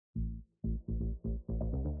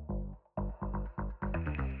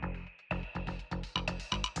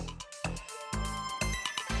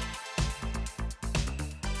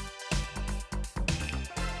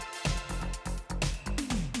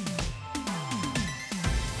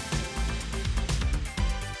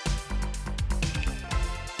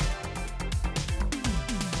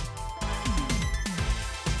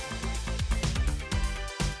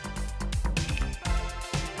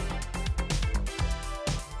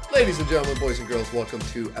Ladies and gentlemen, boys and girls, welcome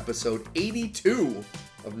to episode 82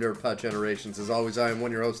 of NerdPod Generations. As always, I am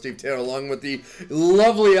one of your hosts, Steve Taylor, along with the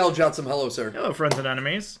lovely Al Johnson. Hello, sir. Hello, friends and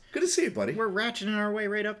enemies. Good to see you, buddy. We're ratcheting our way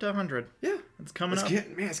right up to 100. Yeah. It's coming up.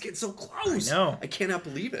 It's getting so close. I know. I cannot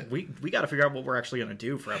believe it. We got to figure out what we're actually going to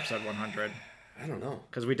do for episode 100. I don't know.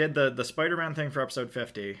 Because we did the Spider-Man thing for episode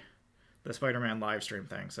 50. The Spider-Man live stream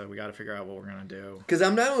thing. So we got to figure out what we're going to do. Because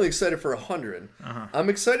I'm not only excited for 100, I'm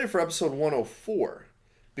excited for episode 104.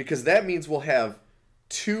 Because that means we'll have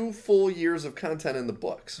 2 full years of content in the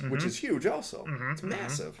books, which is huge also. It's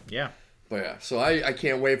massive. Yeah. But yeah, so I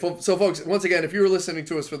can't wait. So folks, once again, if you were listening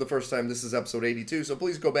to us for the first time, this is episode 82. So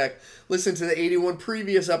please go back, listen to the 81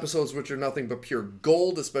 previous episodes, which are nothing but pure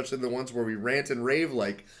gold, especially the ones where we rant and rave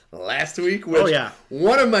like last week. Which,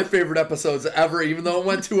 one of my favorite episodes ever, even though it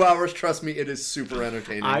went 2 hours. Trust me, it is super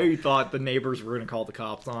entertaining. I thought the neighbors were going to call the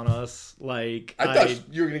cops on us. I thought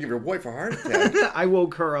you were going to give your wife a heart attack. I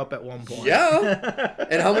woke her up at one point. Yeah?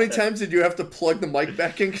 And how many times did you have to plug the mic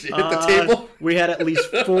back in because you hit the table? We had at least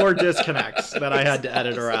 4 disconnects that I had to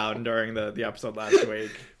edit around during the episode last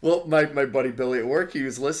week. Well, my buddy Billy at work, he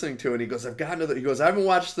was listening to it, and he goes, I haven't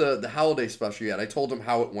watched the holiday special yet. I told him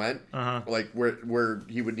how it went, like where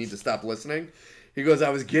he would need to stop listening. He goes, I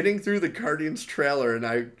was getting through the Guardians trailer, and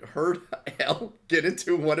I heard Al get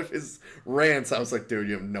into one of his rants. I was like, dude,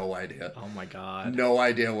 you have no idea. Oh, my God. No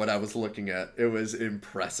idea what I was looking at. It was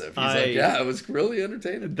impressive. He's like, yeah, it was really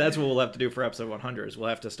entertaining. That's what we'll have to do for episode 100 is we'll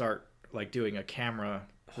have to start doing a camera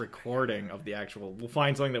recording of the actual. We'll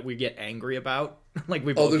find something that we get angry about. Like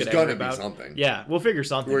we both there's get angry gonna about. be something. Yeah, we'll figure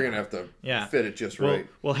something. We're gonna have to fit it just right.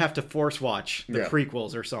 We'll have to force watch the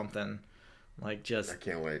prequels or something. I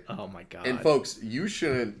can't wait. Oh my God. And folks, you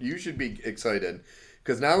should be excited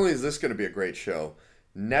because not only is this going to be a great show,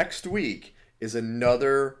 next week is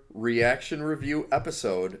another reaction review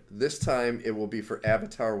episode. This time it will be for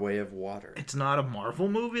Avatar: Way of Water. It's not a Marvel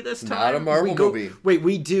movie this time? Not a Marvel movie. Wait,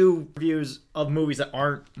 we do reviews of movies that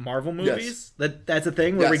aren't Marvel movies? Yes. That's a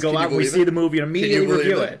thing where we go out and we see the movie and immediately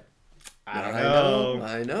review it?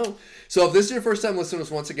 I know. So if this is your first time listening to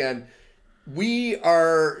us once again, we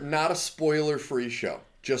are not a spoiler-free show.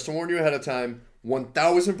 Just to warn you ahead of time,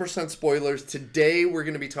 1,000% spoilers. Today we're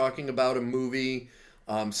going to be talking about a movie,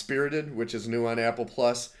 Spirited, which is new on Apple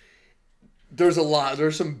Plus. There's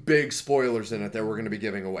some big spoilers in it that we're going to be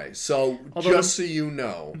giving away. So just so you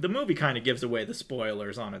know, the movie kind of gives away the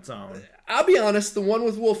spoilers on its own. I'll be honest, the one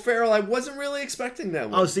with Will Ferrell, I wasn't really expecting that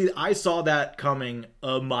one. Oh, see, I saw that coming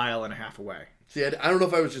a mile and a half away. See, I don't know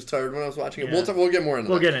if I was just tired when I was watching it. Yeah. We'll get more into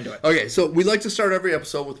that. We'll get into it. Okay, so we like to start every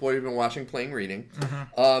episode with what you've been watching, playing, reading.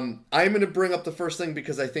 I'm going to bring up the first thing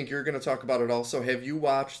because I think you're going to talk about it also. Have you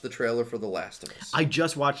watched the trailer for The Last of Us? I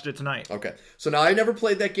just watched it tonight. Okay, so now I never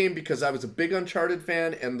played that game because I was a big Uncharted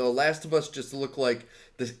fan, and The Last of Us just looked like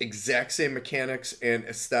the exact same mechanics and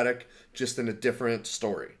aesthetic, just in a different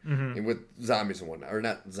story. And with zombies and whatnot. Or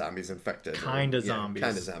not zombies, infected. Kind of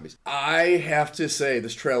zombies. I have to say,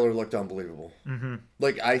 this trailer looked unbelievable.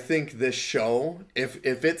 I think this show, if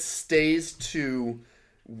it stays to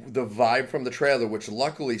the vibe from the trailer, which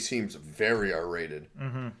luckily seems very R-rated,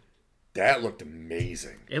 that looked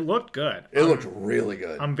amazing. It looked good. It looked really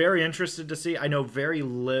good. I'm very interested to see. I know very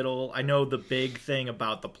little. I know the big thing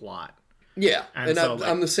about the plot. Yeah, and so,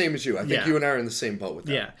 I'm the same as you. I think you and I are in the same boat with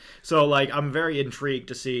that. Yeah, so I'm very intrigued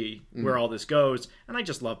to see where all this goes, and I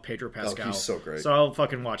just love Pedro Pascal. Oh, he's so great. So I'll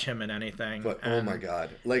fucking watch him in anything. But oh my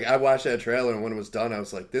God, I watched that trailer, and when it was done, I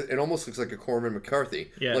was like, it almost looks like a Corman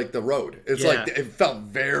McCarthy, like The Road. It's it felt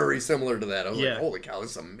very similar to that. I was like, holy cow,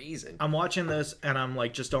 this is amazing. I'm watching this, and I'm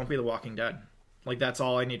like, just don't be The Walking Dead. That's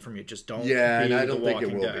all I need from you. Just don't. Yeah, be and I don't think Walking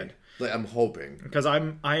it will Dead. be. I'm hoping because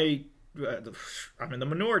I'm in the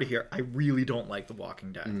minority here. I really don't like The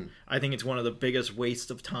Walking Dead. I think it's one of the biggest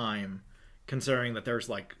wastes of time, considering that there's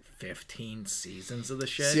 15 seasons of the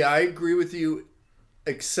shit. See, I agree with you,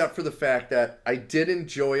 except for the fact that I did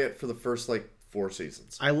enjoy it for the first 4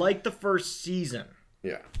 seasons. I liked the first season.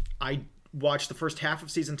 Yeah. I watched the first half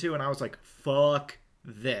of season 2, and I was like, fuck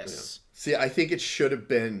this. Yeah. See, I think it should have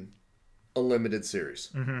been a limited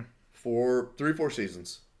series. For 3-4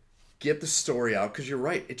 seasons. Get the story out, because you're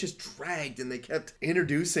right, it just dragged and they kept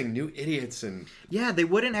introducing new idiots and they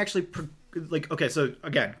wouldn't actually okay, so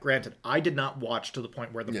again, granted, I did not watch to the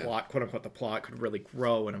point where the plot, quote unquote, the plot could really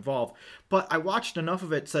grow and evolve, but I watched enough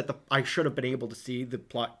of it so that I should have been able to see the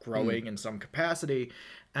plot growing in some capacity.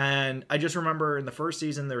 And I just remember in the first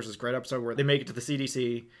season there was this great episode where they make it to the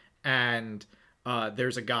CDC and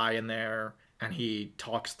there's a guy in there and he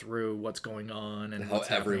talks through what's going on and how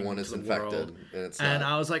everyone is infected. And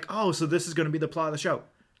I was like, oh, so this is going to be the plot of the show.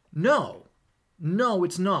 No,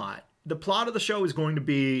 it's not. the plot of the show is going to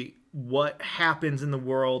be what happens in the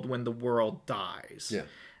world when the world dies. Yeah.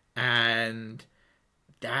 And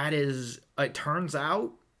that is, it turns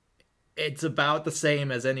out, it's about the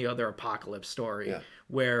same as any other apocalypse story,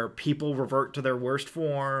 where people revert to their worst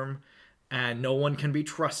form and no one can be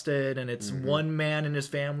trusted, and it's one man and his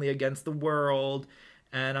family against the world.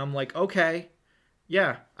 And I'm like, okay,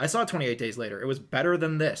 yeah, I saw 28 Days Later. It was better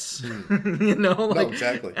than this. You know, like, no,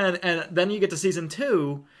 exactly. And then you get to season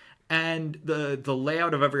 2, and the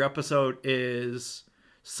layout of every episode is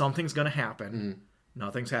something's going to happen.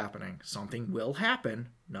 Nothing's happening. Something will happen.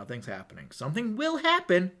 Nothing's happening. Something will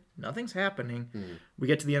happen. Nothing's happening. We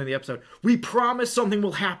get to the end of the episode. We promise something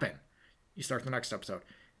will happen. You start the next episode.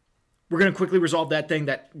 We're going to quickly resolve that thing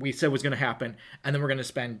that we said was going to happen. And then we're going to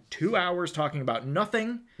spend 2 hours talking about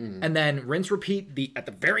nothing. And then rinse, repeat. At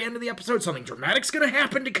the very end of the episode, something dramatic's going to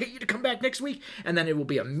happen to get you to come back next week. And then it will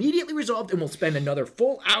be immediately resolved. And we'll spend another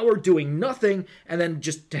full hour doing nothing. And then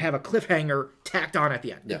just to have a cliffhanger tacked on at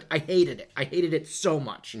the end. Yeah. I hated it. I hated it so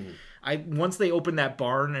much. Once they opened that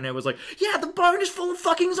barn and it was like, yeah, the barn is full of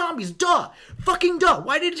fucking zombies. Duh. Fucking duh.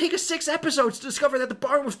 Why did it take us 6 episodes to discover that the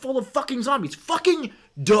barn was full of fucking zombies? Fucking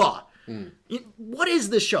duh. What is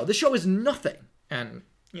this show? This show is nothing. And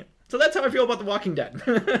yeah, so that's how I feel about The Walking Dead.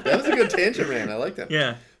 That was a good tangent, man. I like that.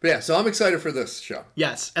 Yeah. But yeah, so I'm excited for this show.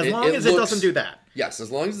 Yes, as long as it doesn't do that. Yes,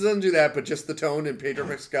 as long as it doesn't do that, but just the tone and Pedro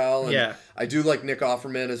Pascal. And I do like Nick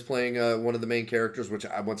Offerman as playing one of the main characters, which,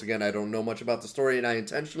 once again, I don't know much about the story, and I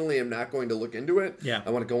intentionally am not going to look into it. Yeah. I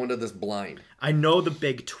want to go into this blind. I know the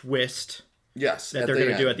big twist that they're going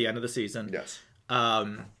to do at the end of the season. Yes.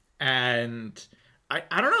 And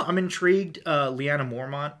I don't know. I'm intrigued. Leanna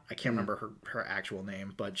Mormont. I can't remember her actual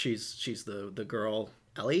name, but she's the girl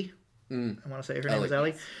Ellie. I want to say her name is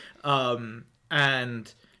Ellie.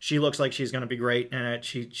 And she looks like she's going to be great, and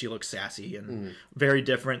she looks sassy and very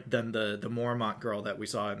different than the Mormont girl that we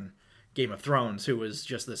saw in Game of Thrones, who was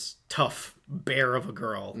just this tough bear of a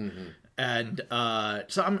girl. And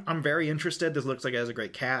so I'm very interested. This looks like it has a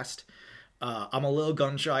great cast. I'm a little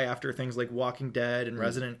gun shy after things like Walking Dead and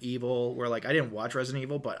Resident Evil, where like I didn't watch Resident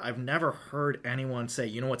Evil, but I've never heard anyone say,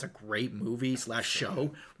 you know what's a great movie /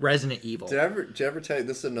 show? Resident Evil. Did I ever tell you,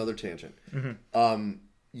 this is another tangent.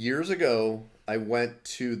 Years ago, I went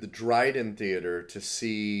to the Dryden Theater to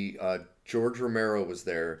see George Romero was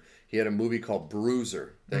there. He had a movie called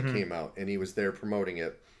Bruiser that came out, and he was there promoting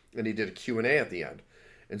it, and he did a Q&A at the end.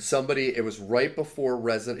 And it was right before it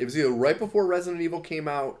was either right before Resident Evil came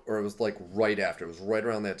out, or it was like right after. It was right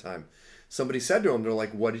around that time. Somebody said to him, they're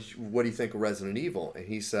like, what do you think of Resident Evil? And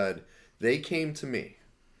he said, they came to me,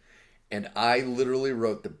 and I literally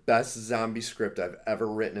wrote the best zombie script I've ever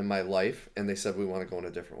written in my life, and they said, we want to go in a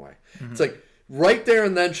different way. It's like, right there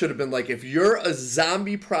and then should have been like, if you're a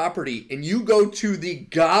zombie property and you go to the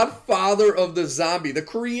godfather of the zombie, the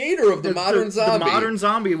creator of the modern zombie. The modern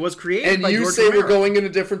zombie was created by George Romero. And you say we're going in a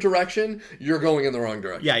different direction, you're going in the wrong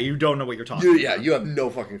direction. Yeah, you don't know what you're talking about. Yeah, you have no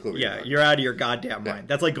fucking clue. You're out of your goddamn mind.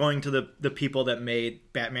 That's like going to the people that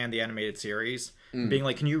made Batman the Animated Series, being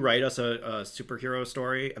like, can you write us a superhero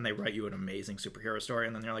story? And they write you an amazing superhero story,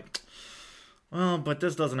 and then you're like, well, but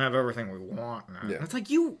this doesn't have everything we want. Yeah. It's like,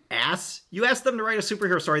 you asked them to write a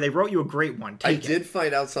superhero story. They wrote you a great one. I did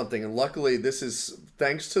find out something, and luckily this is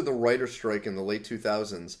thanks to the writer's strike in the late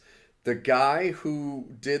 2000s. The guy who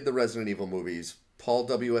did the Resident Evil movies, Paul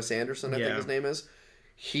W.S. Anderson, I think his name is,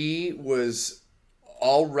 he was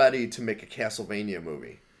all ready to make a Castlevania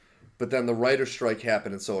movie. But then the writer's strike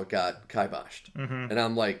happened, and so it got kiboshed. And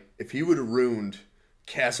I'm like, if he would have ruined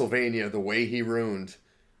Castlevania the way he ruined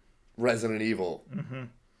Resident Evil,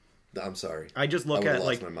 I'm sorry. I just look at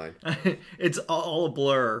like, my mind. It's all a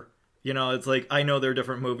blur. You know, it's like, I know they're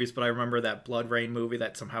different movies, but I remember that Blood Rain movie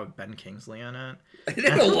that somehow had Ben Kingsley in it. It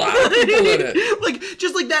had a lot of people in it. Like,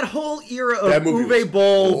 just like that whole era of Uwe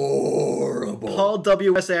Boll, horrible. Paul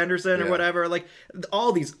W.S. Anderson or whatever. Like,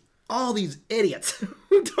 all these idiots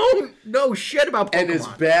who don't know shit about Pokemon. And as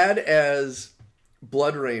bad as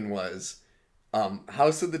Blood Rain was,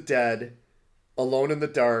 House of the Dead, Alone in the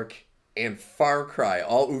Dark, and Far Cry,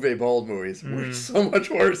 all Uwe Boll movies, were so much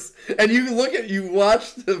worse. And you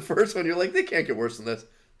watch the first one, you're like, they can't get worse than this.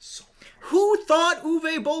 So who thought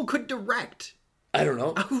Uwe Boll could direct? I don't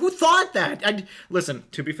know. Who thought that? Listen,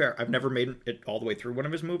 to be fair, I've never made it all the way through one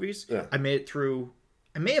of his movies. Yeah. I may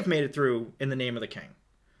have made it through In the Name of the King.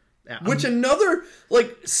 Yeah. Which another,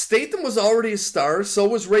 like, Statham was already a star, so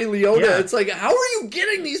was Ray Liotta. Yeah. It's like, how are you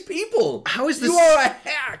getting these people? How is this? You are a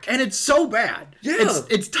hack. And it's so bad. Yeah.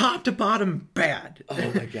 It's top to bottom bad.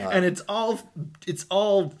 Oh my God. And it's all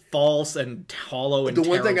false and hollow and The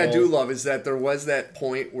one terrible. thing I do love is that there was that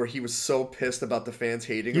point where he was so pissed about the fans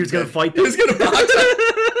hating him. He was going to fight them. them. He was going to box them.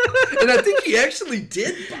 And I think he actually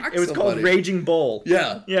did box It was somebody. called Raging Bull.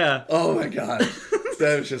 Yeah. Yeah. Oh my God.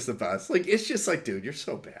 That was just the best. Like, it's just like, dude, you're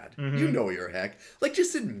so bad. Mm-hmm. You know you're a hack. Like,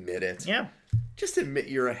 just admit it. Yeah. Just admit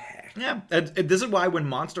you're a hack. Yeah. And this is why when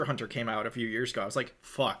Monster Hunter came out a few years ago, I was like,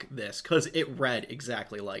 fuck this. Because it read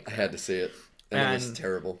exactly like that. I had to see it. And it was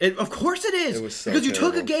terrible. Of course it is. It was so because you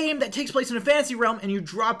terrible. took a game that takes place in a fantasy realm and you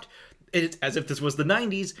dropped it as if this was the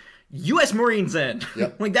 90s. U.S. Marines in.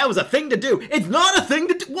 Yep. Like, that was a thing to do. It's not a thing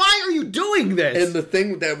to do. Why are you doing this? And the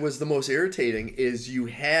thing that was the most irritating is you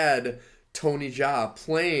had Tony Jaa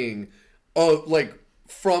playing, like,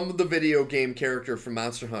 from the video game character from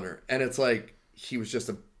Monster Hunter. And it's like, he was just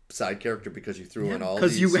a side character because you threw in all these.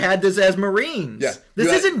 Because you had this as Marines. Yeah.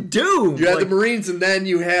 This isn't Doom. You had the Marines, and then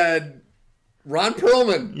you had Ron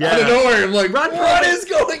Perlman out of Yeah. nowhere. I'm like, what is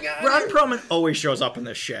going on? Ron Perlman always shows up in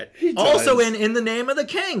this shit. He does. Also in The Name of the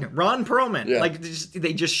King, Ron Perlman. Yeah. Like,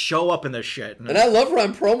 they just show up in this shit. And I love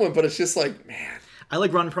Ron Perlman, but it's just like, man. I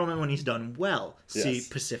like Ron Perlman when he's done well. See Yes.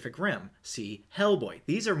 Pacific Rim. See Hellboy.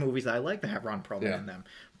 These are movies I like that have Ron Perlman Yeah. in them.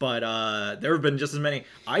 But there have been just as many.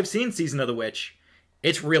 I've seen Season of the Witch.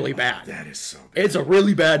 It's really bad. That is so bad. It's a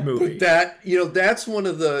really bad movie. That's one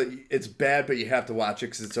of the, it's bad, but you have to watch it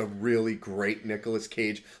because it's a really great Nicolas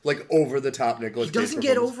Cage, like over-the-top Nicolas Cage. He doesn't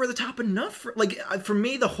get over the top enough. For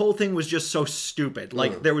me, the whole thing was just so stupid.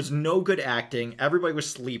 Like, there was no good acting. Everybody was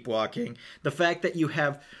sleepwalking. The fact that you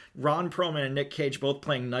have Ron Perlman and Nick Cage both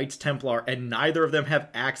playing Knights Templar, and neither of them have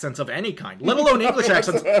accents of any kind, let alone English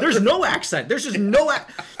accents. There's no accent. There's just no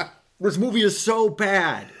This movie is so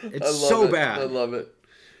bad. It's so bad. I love it.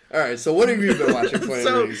 All right, so what have you been watching,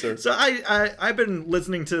 playing, sir? So I've been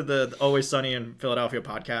listening to the Always Sunny in Philadelphia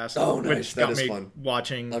podcast. Oh, nice. Which That got is me fun.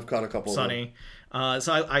 watching. I've caught a couple Sunny.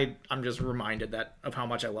 So I'm just reminded of how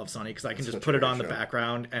much I love Sunny because I can just such put a it on great the show.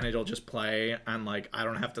 background and it'll just play and like I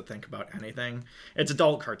don't have to think about anything. It's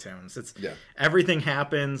adult cartoons. Everything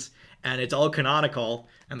happens and it's all canonical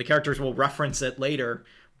and the characters will reference it later.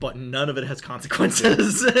 But none of it has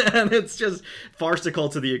consequences, and it's just farcical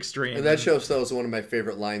to the extreme. And that show still is one of my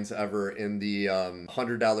favorite lines ever in the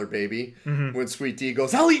 $100 Baby, when Sweet D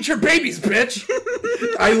goes, "I'll eat your babies, bitch."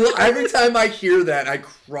 Every time I hear that, I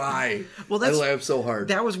cry. Well, I laugh so hard.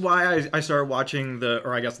 That was why I started watching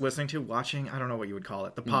listening to, I don't know what you would call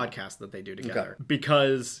it, the podcast that they do together. Okay.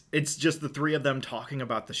 Because it's just the three of them talking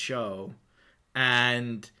about the show,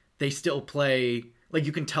 and they still play, like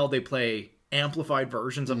you can tell they play amplified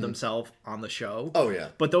versions of themselves on the show. Oh, yeah.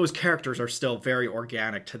 But those characters are still very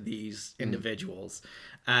organic to these individuals.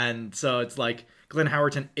 And so it's like Glenn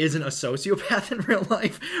Howerton isn't a sociopath in real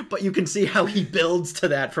life, but you can see how he builds to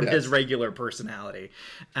that from his regular personality.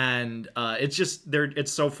 And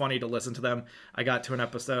it's so funny to listen to them. I got to an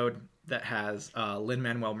episode that has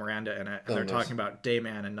Lin-Manuel Miranda in it, and they're talking about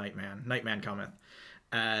Dayman and Nightman. Nightman cometh.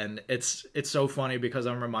 And it's so funny because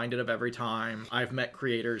I'm reminded of every time I've met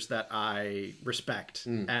creators that I respect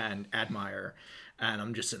and admire. And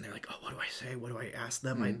I'm just sitting there like, oh, what do I say? What do I ask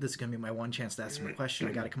them? This is going to be my one chance to ask them a question.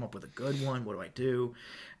 I got to come up with a good one. What do I do?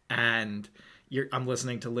 And I'm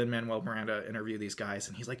listening to Lin-Manuel Miranda interview these guys.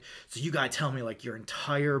 And he's like, so you got to tell me like your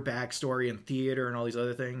entire backstory in theater and all these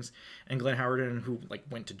other things. And Glenn Howerton, who like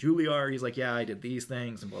went to Juilliard, he's like, yeah, I did these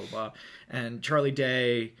things and blah, blah, blah. And Charlie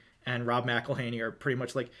Day and Rob McElhaney are pretty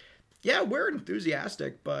much like, yeah, we're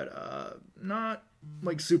enthusiastic, but not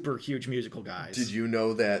like super huge musical guys. Did you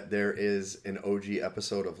know that there is an OG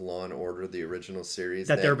episode of Law and Order, the original series,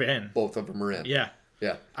 that they're in? Both of them are in. Yeah.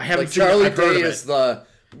 Yeah. I haven't like seen Charlie I've heard Day of is it. the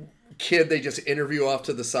kid they just interview off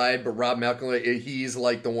to the side, but Rob McElhaney, he's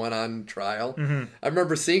like the one on trial. I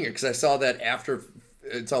remember seeing it because I saw that after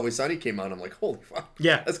It's Always Sunny came out. I'm like, holy fuck.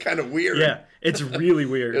 Yeah. That's kind of weird. Yeah. It's really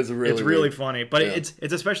weird. It's really weird. Funny. But it's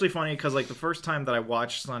especially funny because like the first time that I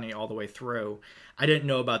watched Sunny all the way through, I didn't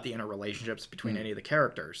know about the interrelationships between any of the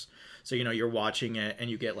characters. So, you're watching it and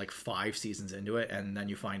you get like 5 seasons into it and then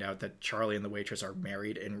you find out that Charlie and the waitress are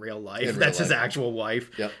married in real life. That's his actual wife.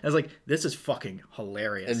 Yep. I was like, this is fucking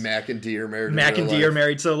hilarious. And Mac and Dee are married Mac in and real Dee life. are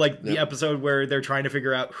married. So like the episode where they're trying to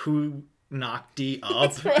figure out who knocked Dee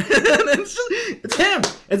up. That's right. And it's him.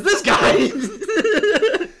 It's this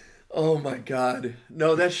guy. Oh my god.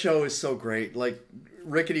 No, that show is so great. Like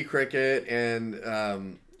Rickety Cricket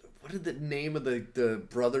and what is the name of the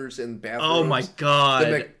brothers in bathrooms? Oh my god.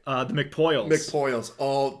 The McPoyles. McPoyles.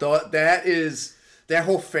 Oh, that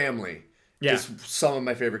whole family is some of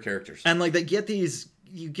my favorite characters. And like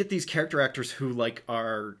you get these character actors who like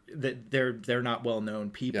they're not well known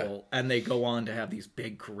people, and they go on to have these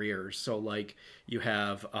big careers. So like you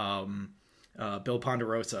have Bill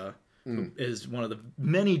Ponderosa, who is one of the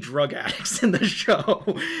many drug addicts in the show.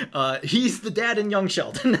 He's the dad in Young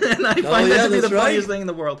Sheldon, and I find that to be the funniest thing in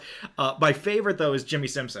the world. My favorite though is Jimmy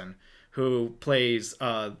Simpson, who plays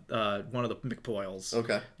one of the McPoyles.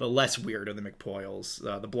 Okay. The less weird of the McPoyles,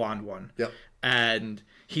 the blonde one. Yep. And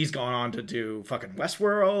he's gone on to do fucking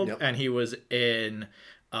Westworld, and he was in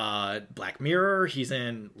Black Mirror. He's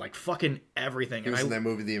in like fucking everything. He was in that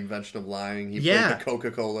movie, The Invention of Lying. He played the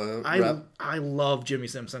Coca-Cola rep. I love Jimmy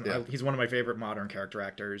Simpson. He's one of my favorite modern character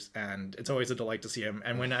actors, and it's always a delight to see him.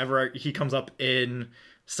 And whenever he comes up in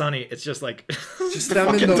Sunny, it's just like just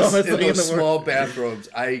them in those small bathrobes.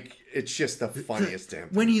 It's just the funniest damn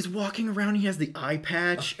thing. When he's walking around, he has the eye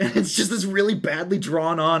patch, and it's just this really badly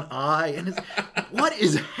drawn on eye, and it's what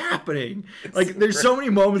is happening? Like, there's so many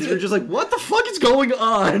moments where you're just like, what the fuck is going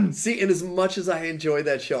on? See, and as much as I enjoy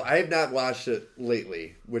that show, I have not watched it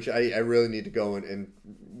lately, which I really need to go and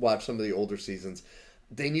watch some of the older seasons.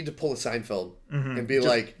 They need to pull a Seinfeld and be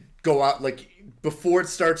like, go out, like, before it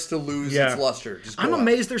starts to lose its luster. Just I'm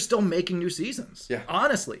amazed they're still making new seasons. Yeah.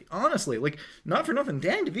 Honestly. Like, not for nothing,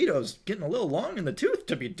 Danny DeVito's getting a little long in the tooth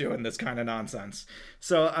to be doing this kind of nonsense.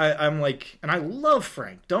 So I'm like, and I love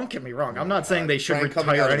Frank. Don't get me wrong. I'm not saying they should Frank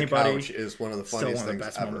retire coming anybody. Out of the couch is one of the funniest still one of the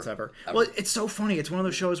things best moments ever. Well, it's so funny. It's one of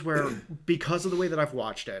those shows where, because of the way that I've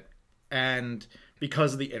watched it, and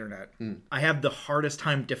because of the internet, I have the hardest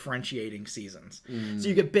time differentiating seasons. So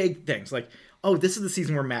you get big things like, oh, this is the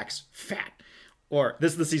season where Max fat. Or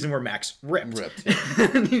this is the season where Max ripped.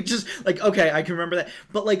 And you just, like, okay, I can remember that.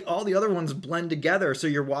 But, like, all the other ones blend together. So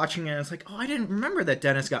you're watching it and it's like, oh, I didn't remember that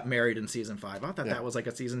Dennis got married in season 5. I thought that was, like,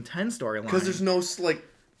 a season 10 storyline. Because there's no, like,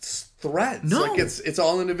 threads. No. Like, it's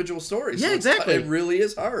all individual stories. Yeah, so exactly. It really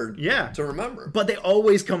is hard to remember. But they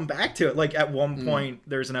always come back to it. Like, at one point,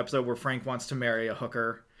 there's an episode where Frank wants to marry a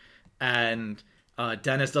hooker. And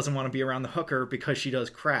Dennis doesn't want to be around the hooker because she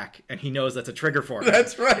does crack, and he knows that's a trigger for him.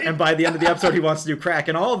 That's right. And by the end of the episode, he wants to do crack,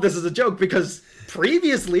 and all of this is a joke because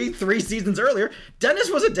previously, 3 seasons earlier,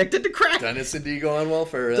 Dennis was addicted to crack. Dennis and Diego on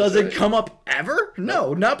welfare. Does it come up ever?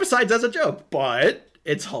 No, not besides as a joke, but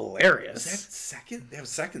it's hilarious. Was that second? That was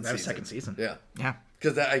second season. That was second season. Yeah.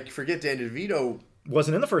 Because I forget Danny DeVito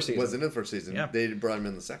wasn't in the first season. Wasn't in the first season. Yeah. They brought him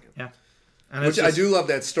in the second. Yeah. And which I do love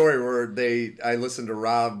that story where I listened to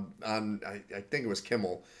Rob on, I think it was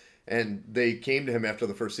Kimmel, and they came to him after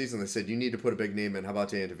the first season. They said, you need to put a big name in. How about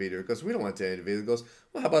Danny DeVito? He goes, we don't want Danny DeVito. He goes,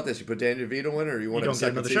 well, how about this? You put Danny DeVito in, or you want him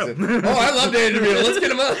second season? Oh, I love Danny DeVito. Let's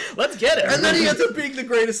get him on. Let's get it. And then he ends up being the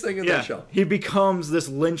greatest thing in that show. He becomes this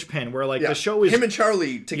linchpin where, like, the show is... Him and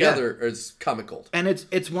Charlie together is comic gold. And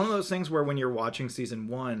it's one of those things where when you're watching season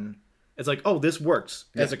 1, it's like, oh, this works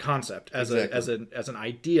as a concept, as an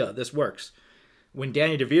idea. This works. When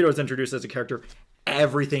Danny DeVito is introduced as a character,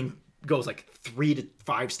 everything goes like 3 to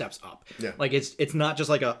 5 steps up. Yeah. Like it's not just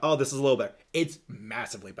like this is a little better. It's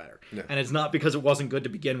massively better. Yeah. And it's not because it wasn't good to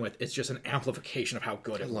begin with. It's just an amplification of how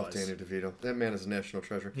good it was. I love Danny DeVito. That man is a national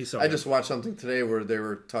treasure. He's so I just watched something today where they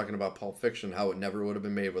were talking about Pulp Fiction, how it never would have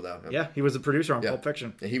been made without him. Yeah, he was the producer on Pulp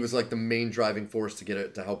Fiction. And he was like the main driving force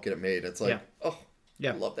to help get it made. It's like,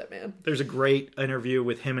 I love that man. There's a great interview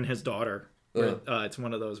with him and his daughter. Where, it's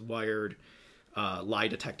one of those Wired lie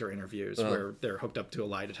detector interviews where they're hooked up to a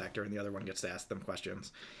lie detector and the other one gets to ask them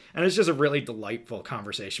questions, and it's just a really delightful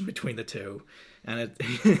conversation between the two. And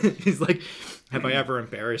he's like, have I ever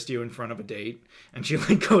embarrassed you in front of a date? And she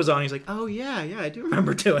like goes on, he's like, oh yeah, I do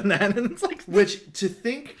remember doing that. And it's like, which to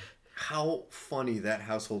think how funny that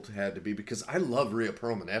household had to be, because I love Rhea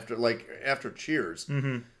Perlman after Cheers.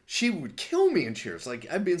 She would kill me in Cheers. Like,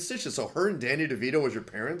 I'd be in stitches. So her and Danny DeVito as your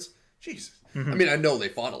parents, Jesus. I mean, I know they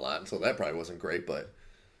fought a lot, so that probably wasn't great, but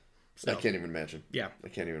I can't even imagine. Yeah. I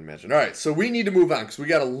can't even imagine. All right, so we need to move on because we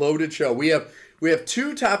got a loaded show. We have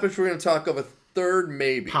 2 topics we're going to talk of, a third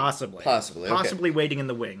maybe. Possibly. Okay. Waiting in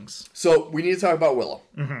the wings. So we need to talk about Willow.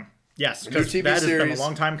 Yes, because that has been a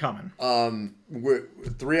long time coming. We're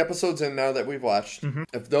 3 episodes in now that we've watched.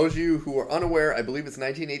 If those of you who are unaware, I believe it's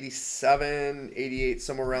 1987, 88,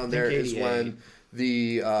 somewhere around there 88. Is when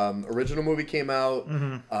the original movie came out.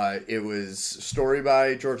 It was story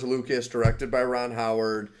by George Lucas, directed by Ron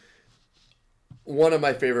Howard. One of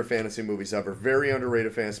my favorite fantasy movies ever. Very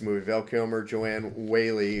underrated fantasy movie. Val Kilmer, Joanne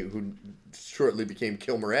Whaley, who shortly became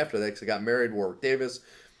Kilmer after that because he got married, Warwick Davis.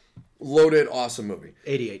 Loaded, awesome movie.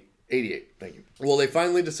 88, thank you. Well, they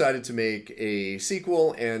finally decided to make a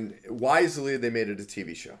sequel, and wisely, they made it a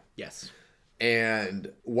TV show. Yes.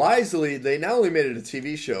 And wisely, they not only made it a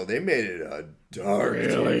TV show, they made it a dark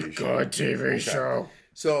really TV show. good TV show.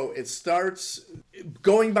 So it starts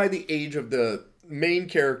going by the age of the main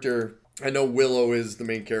character. I know Willow is the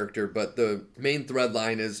main character, but the main thread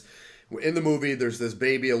line is in the movie, there's this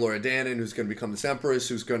baby, Elora Danan, who's going to become this empress,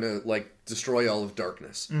 who's going to, like, destroy all of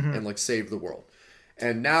darkness and, like, save the world.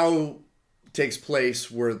 And now takes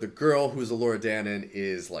place where the girl who's Elora Danan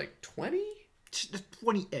is, like, 20?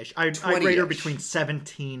 20-ish. I'd rate her between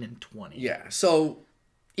 17 and 20. Yeah. So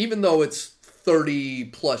even though it's 30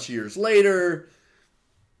 plus years later,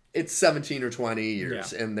 it's 17 or 20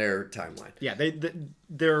 years in their timeline. Yeah,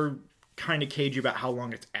 they're kind of cagey about how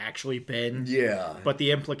long it's actually been. Yeah. But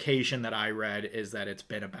the implication that I read is that it's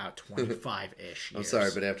been about 25-ish years. I'm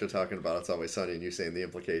sorry, but after talking about It's Always Sunny and you saying the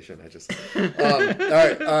implication, I just... all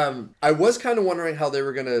right. I was kind of wondering how they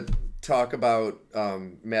were going to talk about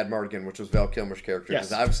Mad Mardigan, which was Val Kilmer's character,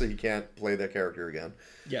 because obviously he can't play that character again.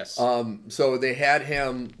 Yes. So they had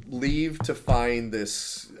him leave to find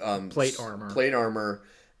this... plate armor. Plate armor.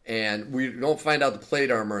 And we don't find out the plate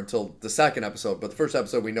armor until the second episode, but the first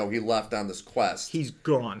episode we know he left on this quest. He's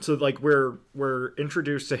gone. So like we're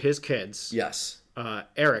introduced to his kids. Yes.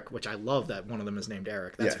 Eric, which I love that one of them is named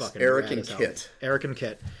Eric. That's fucking Eric rad and as hell. Kit. Eric and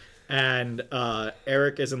Kit. And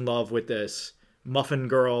Eric is in love with this muffin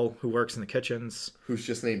girl who works in the kitchens. Who's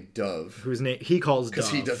just named Dove. Whose name he calls Dove. Because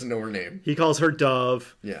he doesn't know her name. He calls her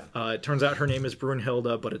Dove. Yeah. It turns out her name is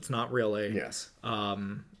Brunhilde, but it's not really. Yes.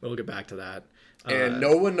 We'll get back to that. And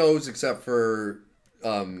no one knows except for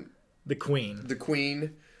the Queen. The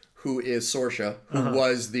Queen, who is Sorsha, who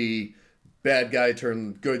was the bad guy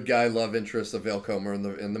turned good guy love interest of Val Kilmer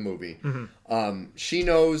in the movie. She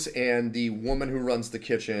knows, and the woman who runs the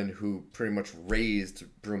kitchen, who pretty much raised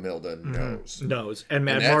Brunhilde, knows. And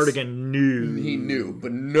Mad Mardigan knew. He knew,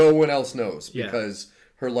 but no one else knows because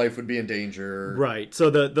her life would be in danger. Right.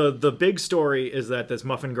 So the big story is that this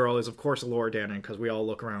muffin girl is, of course, Elora Danan, because we all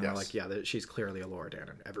look around and we're like, yeah, she's clearly Elora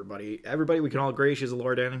Danan. Everybody, we can all agree she's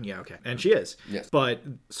Elora Danan. Yeah, okay. And she is. Yes.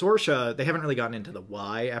 But Sorsha, they haven't really gotten into the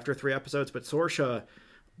why after 3 episodes, but Sorsha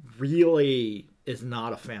really is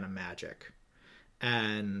not a fan of magic.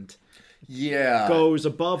 And goes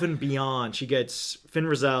above and beyond. She gets Finn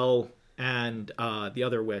Rizal and the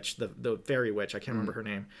other witch, the fairy witch, I can't remember her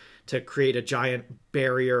name, to create a giant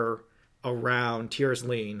barrier around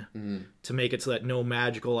Tierslin to make it so that no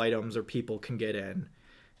magical items or people can get in.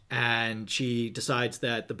 And she decides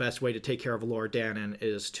that the best way to take care of Elora Danan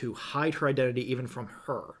is to hide her identity even from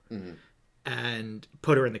her and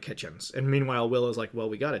put her in the kitchens. And meanwhile, Willow's like, well,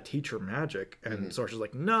 we got to teach her magic. And Sorsha's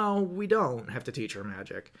like, no, we don't have to teach her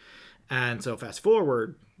magic. And so fast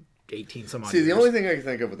forward 18 some odd years. The only thing I can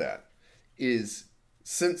think of with that is...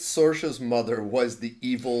 Since Sorsha's mother was the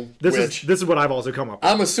evil witch... This is what I've also come up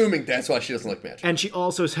with. I'm assuming that's why she doesn't like magic. And she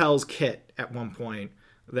also tells Kit at one point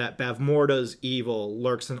that Bavmorda's evil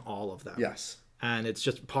lurks in all of them. Yes. And it's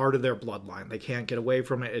just part of their bloodline. They can't get away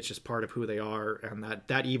from it. It's just part of who they are. And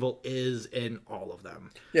that evil is in all of them.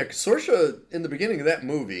 Yeah, because Sorsha, in the beginning of that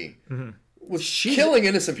movie, was killing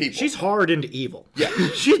innocent people. She's hard into evil. Yeah.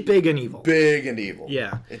 She's big and evil. Big and evil.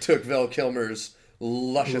 Yeah. It took Val Kilmer's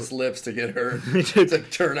luscious lips to get her to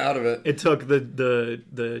turn out of it. It took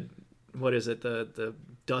the what is it, the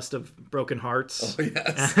dust of broken hearts. Oh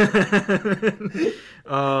yes.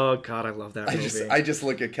 Oh God, I love that movie. I just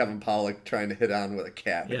look at Kevin Pollak trying to hit on with a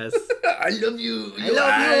cat. Yes. I love you. I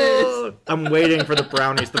love you. I'm waiting for the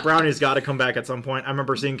brownies. The brownies got to come back at some point. I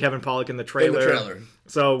remember seeing Kevin Pollak in the trailer.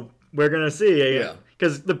 So we're gonna see. Yeah.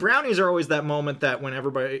 Because the brownies are always that moment that when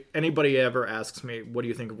anybody ever asks me, what do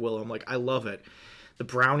you think of Willow? I'm like, I love it. The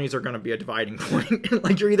brownies are going to be a dividing point.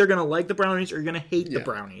 Like, you're either going to like the brownies or you're going to hate the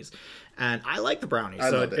brownies. And I like the brownies,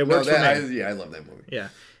 so it works for me. I love that movie. Yeah.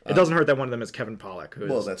 It doesn't hurt that one of them is Kevin Pollak,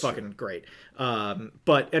 who is fucking great.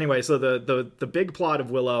 But anyway, so the big plot of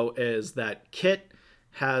Willow is that Kit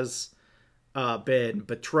has been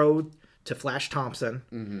betrothed to Flash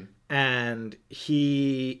Thompson, and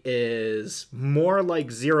he is more like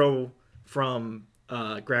Zero from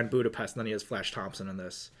Grand Budapest than he is Flash Thompson in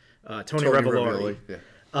this. Tony Revolori.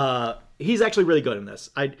 He's actually really good in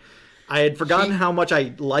this. I had forgotten how much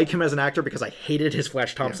I like him as an actor because I hated his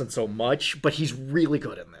Flash Thompson so much, but he's really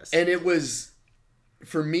good in this. And it was,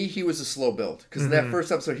 for me, he was a slow build. Because in that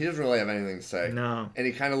first episode, he doesn't really have anything to say. No. And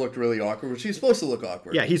he kind of looked really awkward, which he's supposed to look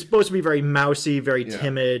awkward. Yeah, he's supposed to be very mousy, very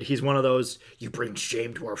timid. He's one of those, you bring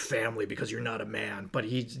shame to our family because you're not a man. But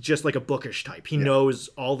he's just like a bookish type. He knows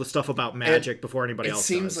all the stuff about magic before anybody else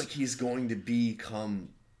does. It seems like he's going to become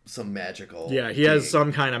some magical. Yeah, he has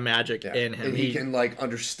some kind of magic in him. And he can like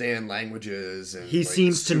understand languages, and he like,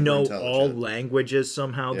 seems to know all languages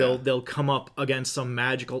somehow. They'll come up against some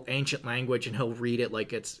magical ancient language and he'll read it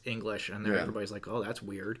like it's English, and then everybody's like, oh, that's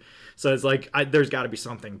weird. So it's like there's got to be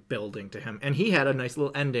something building to him, and he had a nice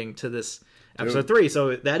little ending to this episode 3,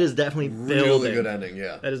 so that is definitely building. Really good ending.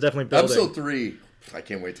 That is definitely building. Episode 3, I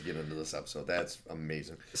can't wait to get into this episode. That's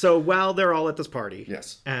amazing. So while they're all at this party,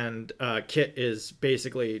 yes, and Kit is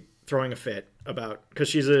basically throwing a fit about because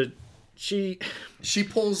she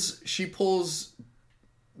pulls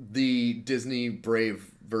the Disney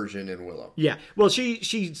Brave version in Willow. Yeah, well,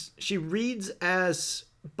 she reads as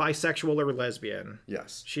bisexual or lesbian.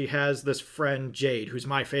 Yes, she has this friend Jade, who's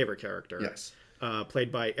my favorite character. Yes,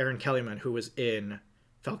 played by Erin Kellyman, who was in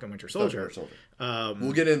Falcon Winter Soldier.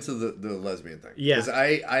 We'll get into the lesbian thing. Yeah. Because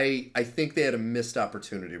I think they had a missed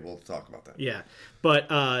opportunity. We'll talk about that. Yeah.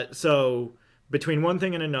 But so between one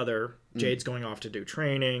thing and another, Jade's going off to do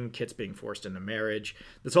training, Kit's being forced into marriage.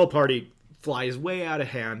 This whole party flies way out of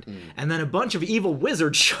hand, and then a bunch of evil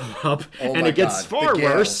wizards show up, and it gets far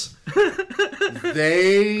worse.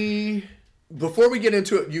 Before we get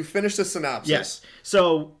into it, you finish the synopsis. Yes.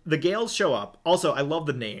 So the Gales show up. Also, I love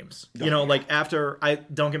the names. Like after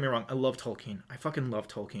don't get me wrong, I love Tolkien. I fucking love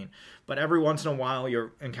Tolkien. But every once in a while,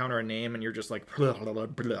 you encounter a name and you're just like, blah, blah, blah,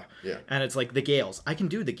 blah. Yeah. And it's like the Gales. I can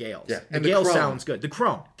do the Gales. Yeah. The Gales sounds good. The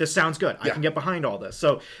Crone. This sounds good. I can get behind all this.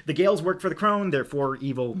 So the Gales work for the Crone. They're 4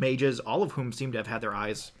 evil mages, all of whom seem to have had their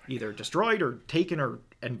eyes either destroyed or taken or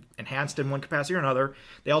enhanced in one capacity or another.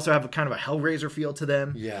 They also have a kind of a Hellraiser feel to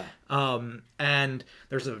them. Yeah. And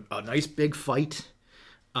there's a nice big fight.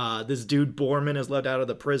 This dude Borman is let out of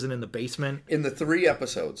the prison in the basement. In the 3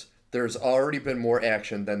 episodes, there's already been more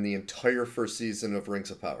action than the entire first season of Rings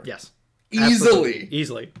of Power. Yes.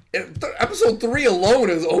 Easily. Episode 3 alone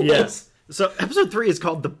is almost... Yes. So episode 3 is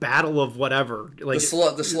called The Battle of whatever. Like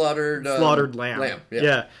the slaughtered lamb.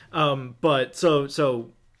 Yeah. But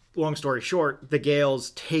so long story short, the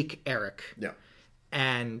Gales take Eric. Yeah.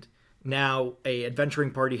 And now a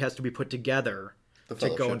adventuring party has to be put together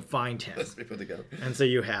to go and find him. Has to be put together. And so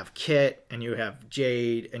you have Kit, and you have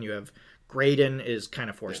Jade, and you have Graydon is kind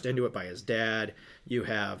of forced into it by his dad. You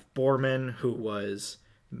have Borman, who was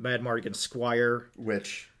Mad Mardigan's squire.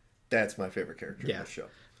 Which, that's my favorite character in the show.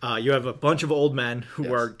 You have a bunch of old men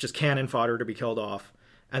who are just cannon fodder to be killed off.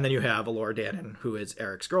 And then you have Elora Danan, who is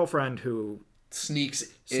Eric's girlfriend, who sneaks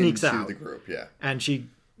into the group, and she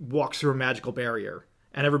walks through a magical barrier,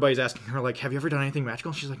 and everybody's asking her like, have you ever done anything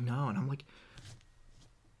magical? And she's like, no. And I'm like,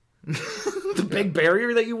 the big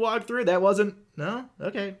barrier that you walked through, that wasn't... No?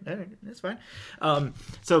 Okay, that's fine.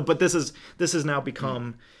 But this has now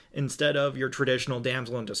become, instead of your traditional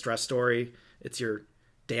damsel in distress story, it's your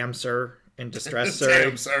damn sir in distress sir.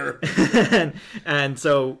 Damn sir. and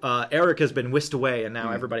so Eric has been whisked away, and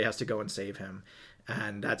now everybody has to go and save him.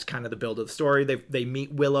 And that's kind of the build of the story. They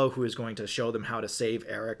meet Willow, who is going to show them how to save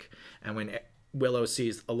Eric. And when Willow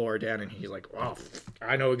sees Elora Danan, he's like, "Oh,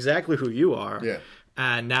 I know exactly who you are." Yeah.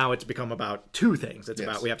 And now it's become about 2 things. It's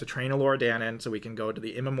about we have to train Elora Danan so we can go to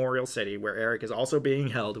the immemorial city where Eric is also being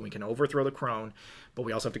held, and we can overthrow the Crone. But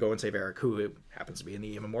we also have to go and save Eric, who happens to be in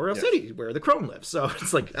the immemorial city where the Crone lives. So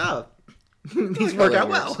it's like, these work out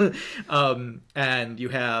well. And you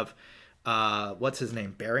have... what's his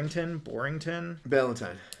name? Borington?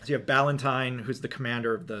 Ballantyne. So you have Ballantyne, who's the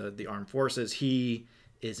commander of the armed forces. He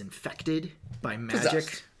is infected by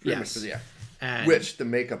magic. Yes. Which, the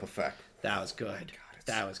makeup effect. That was good.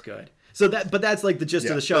 That was good. So that's like the gist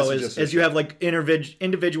of the show is you have like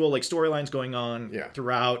individual like storylines going on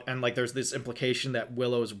throughout, and like there's this implication that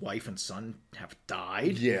Willow's wife and son have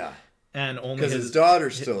died. Yeah. And only because his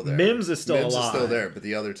daughter's still there. Mims is still alive. Mims is still there, but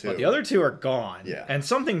the other two are gone. Yeah. And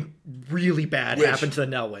something really bad happened to the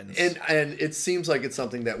Nelwyns. And it seems like it's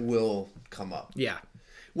something that will come up. Yeah.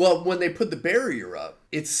 Well, when they put the barrier up,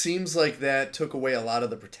 it seems like that took away a lot of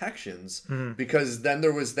the protections, because then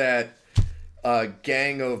there was that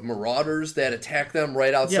gang of marauders that attacked them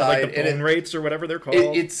right outside. Yeah, like the bone rates or whatever they're called.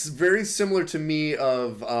 It's very similar to me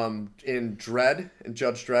of in Dredd, in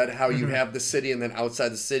Judge Dredd, how you have the city and then outside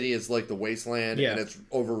the city is like the wasteland and it's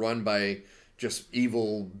overrun by just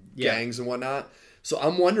evil gangs and whatnot. So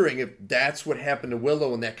I'm wondering if that's what happened to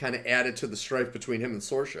Willow and that kind of added to the strife between him and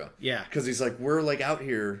Sorsha. Yeah. Because he's like, we're like out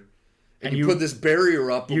here... And you put this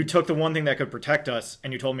barrier up. You took the one thing that could protect us,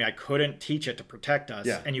 and you told me I couldn't teach it to protect us,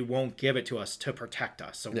 and you won't give it to us to protect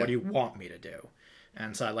us. So what do you want me to do?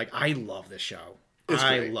 And so I love this show.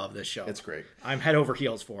 I love this show. It's great. I'm head over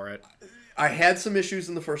heels for it. I had some issues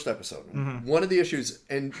in the first episode. One of the issues,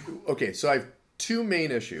 so I have 2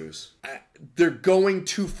 main issues. They're going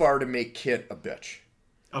too far to make Kit a bitch.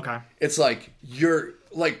 Okay. It's like, you're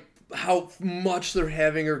like how much they're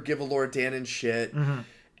having her give a Laura Dannon shit.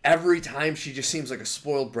 Every time she just seems like a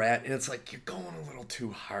spoiled brat, and it's like, you're going a little too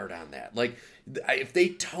hard on that. Like, if they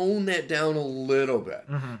tone that down a little bit,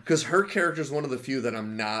 because her character is one of the few that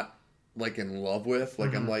I'm not like in love with.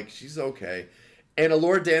 Like, I'm like, she's okay. And a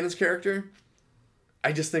Laura Dannon's character,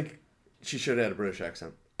 I just think she should have had a British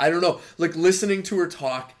accent. I don't know. Like, listening to her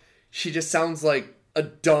talk, she just sounds like a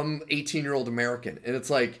dumb 18-year-old American. And it's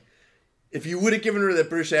like, if you would have given her that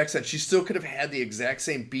British accent, she still could have had the exact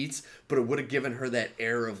same beats, but it would have given her that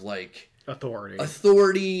air of like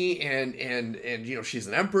authority, and you know, she's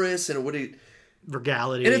an empress, and it would have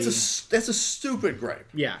regality. And that's a stupid gripe.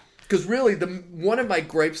 Yeah. Because really, one of my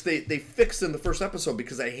gripes they fixed in the first episode,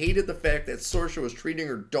 because I hated the fact that Saoirse was treating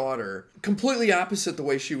her daughter completely opposite the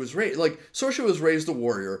way she was raised. Like, Saoirse was raised a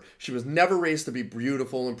warrior. She was never raised to be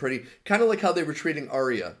beautiful and pretty. Kind of like how they were treating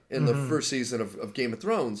Arya in the first season of Game of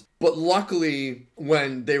Thrones. But luckily,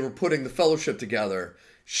 when they were putting the Fellowship together,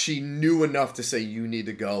 she knew enough to say, you need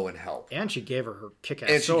to go and help. And she gave her sword.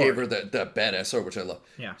 And she gave her that badass sword, which I love.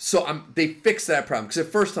 Yeah. So they fixed that problem. Because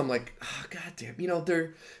at first I'm like, oh, goddamn. You know,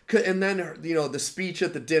 and then, you know, the speech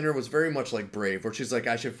at the dinner was very much like Brave, where she's like,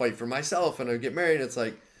 I should fight for myself and I get married. It's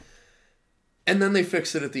like, and then they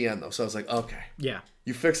fixed it at the end, though. So I was like, okay. Yeah.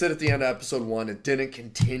 You fixed it at the end of episode 1. It didn't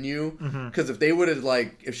continue. Because if they would have,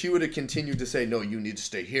 like, if she would have continued to say, no, you need to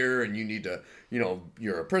stay here and you need to, you know,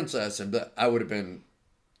 you're a princess, and I would have been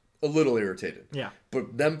a little irritated. Yeah.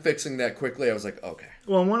 But them fixing that quickly, I was like, okay.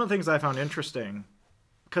 Well, one of the things I found interesting,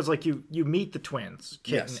 because, like, you meet the twins,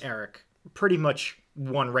 Kit and Eric, pretty much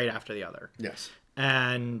one right after the other. Yes.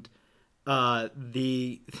 And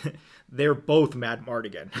they're both Mad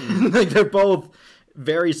Mardigan. Like, they're both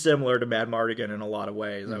very similar to Mad Mardigan in a lot of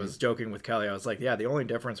ways. I was joking with Kelly. I was like, yeah, the only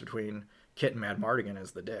difference between Kit and Mad Mardigan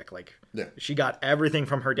is the dick. Like, she got everything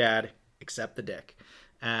from her dad except the dick.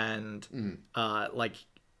 And, like,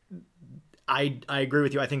 I agree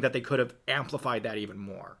with you. I think that they could have amplified that even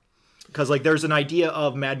more. Because, like, there's an idea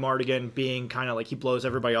of Mad Mardigan being kind of like he blows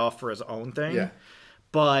everybody off for his own thing. Yeah.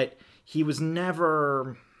 But he was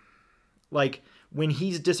never... Like, when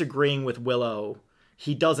he's disagreeing with Willow,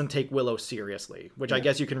 he doesn't take Willow seriously, which I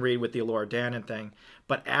guess you can read with the Laura Dannon thing.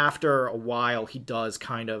 But after a while, he does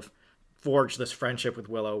kind of forge this friendship with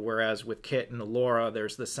Willow, whereas with Kit and Allura,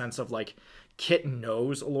 there's this sense of, like, Kit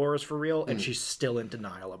knows Allura's for real, and she's still in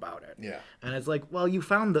denial about it. Yeah. And it's like, well, you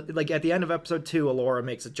found the... Like, at the end of episode 2, Allura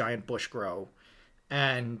makes a giant bush grow,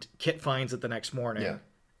 and Kit finds it the next morning. Yeah.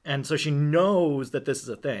 And so she knows that this is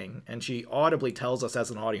a thing, and she audibly tells us as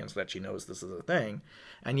an audience that she knows this is a thing,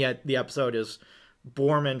 and yet the episode is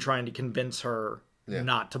Borman trying to convince her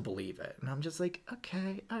not to believe it. And I'm just like,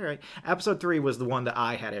 okay, all right. Episode 3 was the one that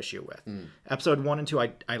I had issue with. Episode 1 and 2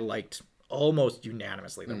 I liked almost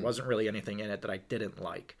unanimously. There wasn't really anything in it that I didn't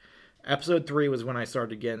like. Episode 3 was when I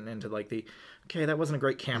started getting into, like, okay, that wasn't a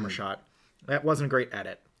great camera shot. That wasn't a great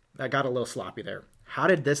edit. That got a little sloppy there. How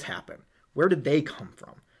did this happen? Where did they come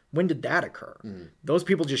from? When did that occur? Those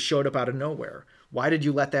people just showed up out of nowhere. Why did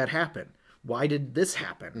you let that happen? Why did this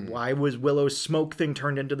happen? Why was Willow's smoke thing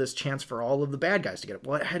turned into this chance for all of the bad guys to get it?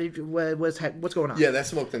 What's going on? Yeah, that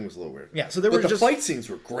smoke thing was a little weird. Yeah, so the fight scenes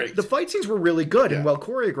were great. The fight scenes were really good and well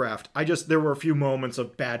choreographed. There were a few moments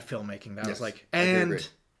of bad filmmaking that I was like, and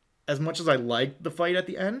as much as I liked the fight at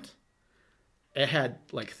the end, it had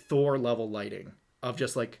like Thor level lighting of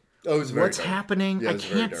just like, what's happening? I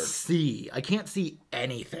can't see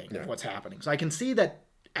anything of what's happening. So I can see that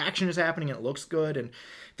action is happening and it looks good and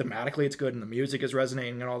thematically it's good and the music is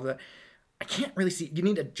resonating and all that. I can't really see. You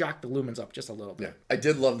need to jock the lumens up just a little bit. Yeah, I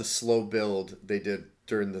did love the slow build they did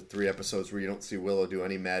during the 3 episodes where you don't see Willow do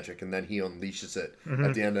any magic and then he unleashes it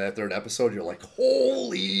at the end of that 3rd episode. You're like,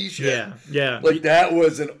 holy shit! Yeah. Like that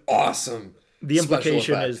was an awesome. The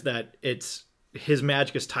implication is that his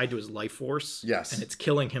magic is tied to his life force. Yes. And it's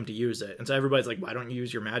killing him to use it. And so everybody's like, why don't you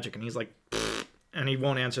use your magic? And he's like, pfft, and he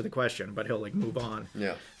won't answer the question, but he'll like move on.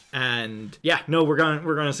 Yeah. And we're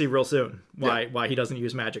gonna see real soon why he doesn't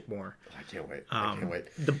use magic more. I can't wait. I can't wait.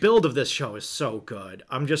 The build of this show is so good.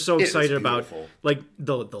 I'm just so excited about like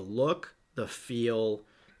the look, the feel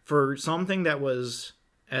for something that was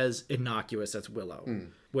as innocuous as Willow,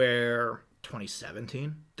 where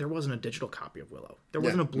 2017, there wasn't a digital copy of Willow. There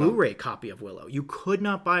wasn't a Blu-ray copy of Willow. You could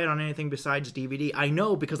not buy it on anything besides DVD. I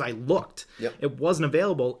know because I looked. Yep. It wasn't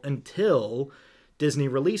available until Disney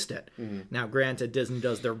released it. Now, granted, Disney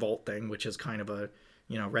does their Vault thing, which is kind of a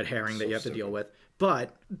red herring that you have to deal with.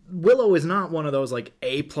 But Willow is not one of those like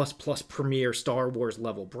A++ premier Star Wars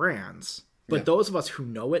level brands. But those of us who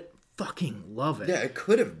know it fucking love it. Yeah, it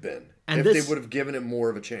could have been. And if they would have given it more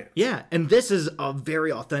of a chance. Yeah, and this is a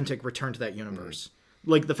very authentic return to that universe.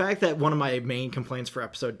 Like, the fact that one of my main complaints for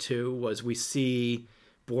episode 2 was we see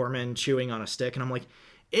Borman chewing on a stick, and I'm like,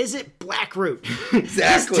 is it Blackroot?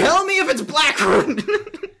 Exactly. Just tell me if it's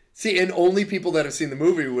Blackroot. See, and only people that have seen the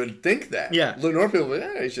movie would think that. Yeah. Lenore people would be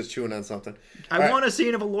like, he's just chewing on something. I want a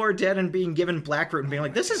scene of Allura dead and being given Blackroot and being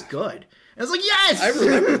like, this is good. And I was like, yes! I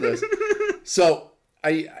remember this. So,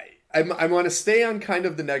 I want to stay on kind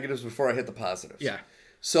of the negatives before I hit the positives. Yeah.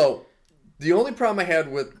 So, the only problem I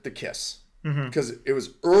had with the kiss, because it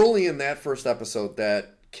was early in that first episode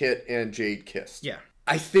that Kit and Jade kissed. Yeah.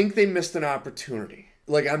 I think they missed an opportunity.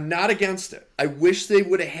 Like, I'm not against it. I wish they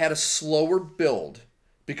would have had a slower build,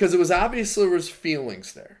 because it was obvious there was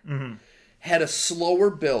feelings there. Had a slower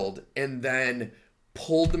build, and then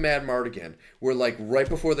pulled the Mad Mardigan, where, like, right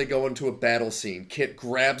before they go into a battle scene, Kit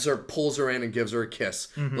grabs her, pulls her in, and gives her a kiss,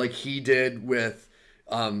 like he did with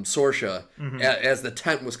Sorsha as the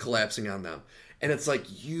tent was collapsing on them. And it's like,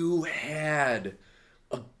 you had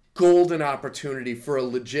a golden opportunity for a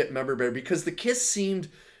legit member bear, because the kiss seemed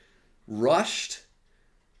rushed,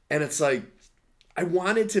 and it's like, I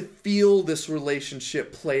wanted to feel this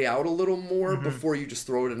relationship play out a little more before you just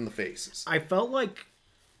throw it in the faces. I felt like,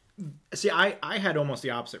 see, I had almost the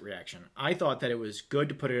opposite reaction. I thought that it was good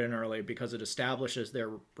to put it in early because it establishes their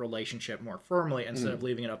relationship more firmly instead of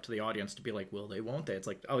leaving it up to the audience to be like, will they, won't they? It's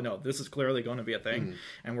like, oh no, this is clearly going to be a thing,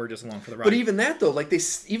 and we're just along for the ride. But even that, though, like,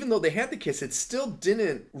 even though they had the kiss, it still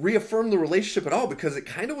didn't reaffirm the relationship at all, because it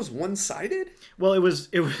kind of was one-sided. Well, it was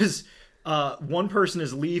one person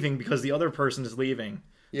is leaving because the other person is leaving.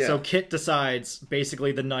 Yeah. So Kit decides,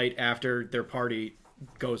 basically the night after their party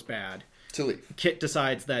goes bad, to leave. Kit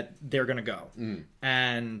decides that they're going to go.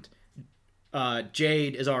 And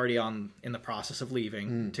Jade is already in the process of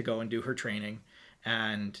leaving to go and do her training.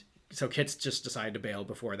 And so Kit's just decided to bail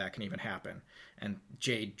before that can even happen. And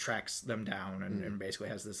Jade tracks them down and basically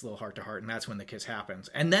has this little heart-to-heart, and that's when the kiss happens.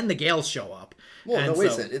 And then the Gales show up. Well, no,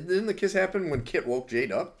 wait a second. Didn't the kiss happen when Kit woke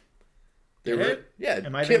Jade up? Kit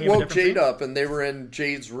woke Jade up, and they were in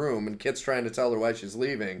Jade's room, and Kit's trying to tell her why she's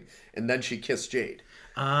leaving, and then she kissed Jade.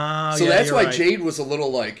 So that's why right. Jade was a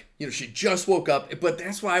little like, she just woke up, but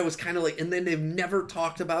that's why I was kind of like, and then they've never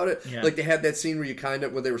talked about it. Yeah. Like, they had that scene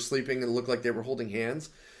where they were sleeping and it looked like they were holding hands,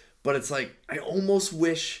 but it's like, I almost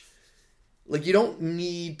wish, like, you don't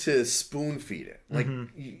need to spoon feed it. Like,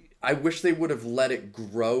 I wish they would have let it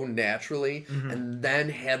grow naturally and then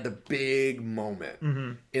had the big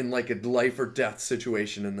moment in, like, a life or death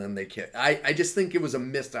situation, and then they kick. I just think it was a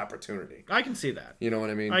missed opportunity. I can see that. You know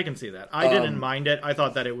what I mean? I can see that. I didn't mind it. I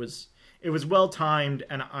thought that it was well timed,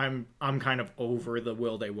 and I'm kind of over the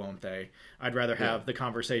will they, won't they. I'd rather have the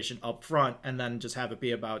conversation up front and then just have it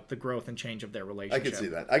be about the growth and change of their relationship.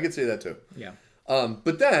 I could see that too. Yeah.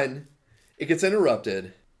 But then it gets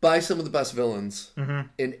interrupted by some of the best villains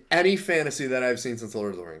in any fantasy that I've seen since The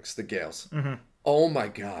Lord of the Rings, the Gales. Oh my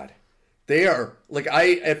God. They are, like,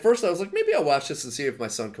 at first I was like, maybe I'll watch this and see if my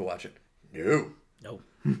son could watch it. No.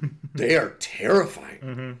 They are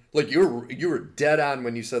terrifying. Like, you were dead on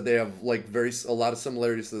when you said they have, like, a lot of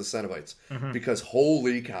similarities to the Cenobites. Because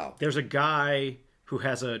holy cow. There's a guy who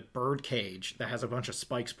has a bird cage that has a bunch of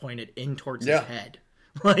spikes pointed in towards his head.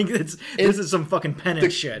 Like, this is some fucking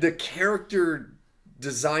penance shit. The character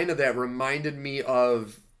design of that reminded me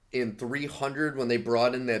of in 300 when they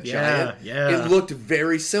brought in that giant. Yeah. It looked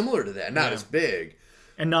very similar to that. Not as big.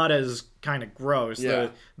 And not as kind of gross. Yeah.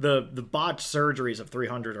 The botched surgeries of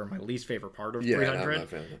 300 are my least favorite part of 300. I'm not a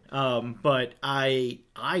fan of it. But I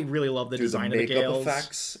really love the design of the Gales. The makeup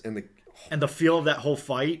effects and the feel of that whole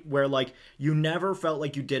fight, where, like, you never felt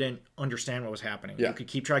like you didn't understand what was happening. You could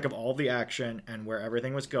keep track of all the action and where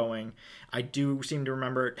everything was going. I do seem to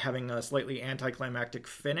remember it having a slightly anticlimactic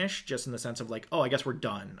finish, just in the sense of, like, oh, I guess we're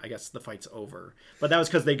done. I guess the fight's over. But that was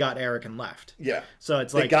because they got Eric and left. Yeah. So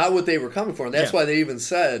it's like, they got what they were coming for, and that's why they even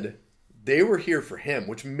said they were here for him,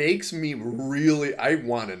 which makes me really, I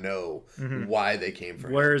want to know why they came for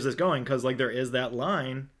him. Where is this going? Because, like, there is that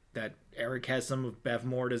line that Eric has some of Bev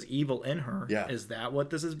Morda's evil in her. Yeah. Is that what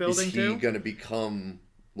this is building to? Is he going to become,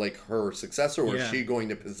 like, her successor, or is she going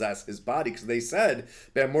to possess his body? Because they said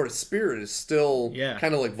Bev Morda's spirit is still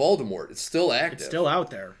kind of like Voldemort. It's still active. It's still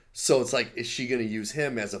out there. So it's like, is she going to use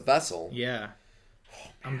him as a vessel? Yeah.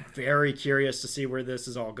 I'm very curious to see where this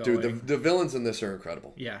is all going. Dude, the villains in this are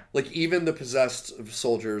incredible. Yeah. Like, even the possessed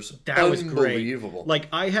soldiers, that was unbelievable. Great. Like,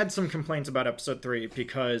 I had some complaints about episode 3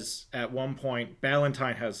 because at one point,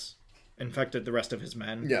 Ballantyne has infected the rest of his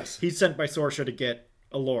men. Yes. He's sent by Sorsha to get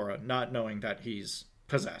Allura, not knowing that he's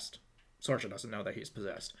possessed. Sorsha doesn't know that he's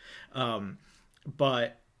possessed.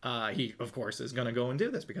 But he, of course, is going to go and do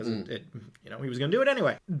this because it he was going to do it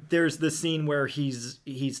anyway. There's this scene where he's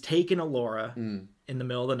taken Alora in the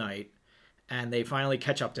middle of the night, and they finally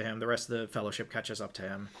catch up to him. The rest of the Fellowship catches up to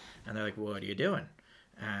him, and they're like, "What are you doing?"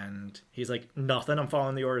 And he's like, "Nothing. I'm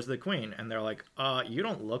following the orders of the Queen." And they're like, "You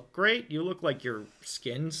don't look great. You look like your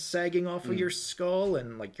skin's sagging off of your skull,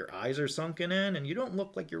 and like your eyes are sunken in, and you don't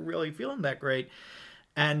look like you're really feeling that great."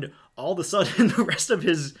 And all of a sudden, the rest of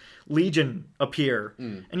his legion appear,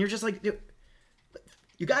 and you're just like,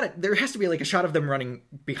 you got it. There has to be like a shot of them running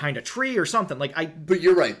behind a tree or something. But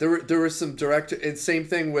you're right. There was some direct. And same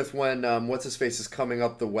thing with when what's his face is coming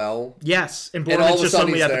up the well. Yes, and Borman's just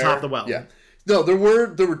suddenly at the top of the well. Yeah. No, there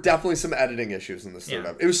were definitely some editing issues in this third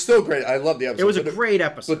episode. It was still great. I love the episode. It was a great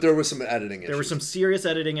episode. But there was some editing issues. There were some serious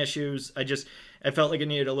editing issues. I felt like it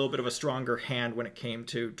needed a little bit of a stronger hand when it came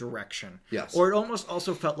to direction. Yes. Or it almost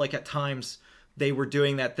also felt like at times they were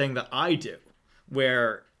doing that thing that I do,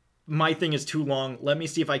 where my thing is too long. Let me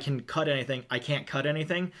see if I can cut anything. I can't cut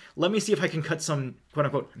anything. Let me see if I can cut some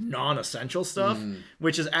quote-unquote non-essential stuff,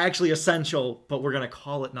 which is actually essential, but we're going to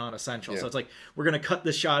call it non-essential. Yeah. So it's like, we're going to cut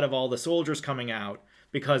the shot of all the soldiers coming out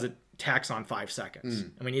because it tacks on 5 seconds,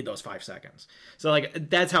 and we need those 5 seconds. So like,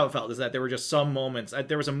 that's how it felt, is that there were just some moments.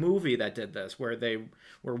 There was a movie that did this where they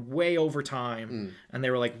were way over time, and they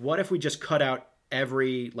were like, what if we just cut out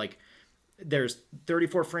every, like, there's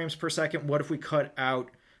 34 frames per second. What if we cut out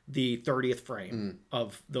the 30th frame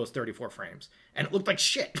of those 34 frames? And it looked like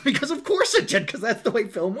shit, because of course it did, because that's the way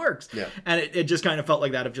film works. Yeah. And it just kind of felt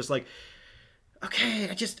like that, of just like, okay,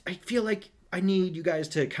 I feel like I need you guys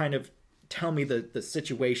to kind of tell me the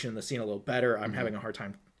situation, the scene a little better. I'm having a hard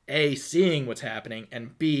time, A, seeing what's happening,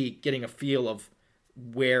 and B, getting a feel of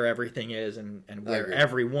where everything is and where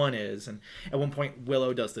everyone is. And at one point,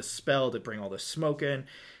 Willow does this spell to bring all this smoke in.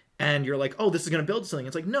 And you're like, oh, this is going to build something.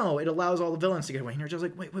 It's like, no, it allows all the villains to get away. And you're just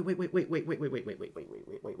like, wait.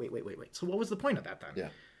 So what was the point of that then? Yeah.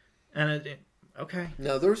 And okay.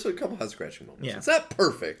 No, there was a couple head scratching moments. Yeah. It's not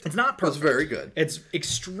perfect. It's not perfect. It's very good. It's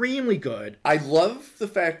extremely good. I love the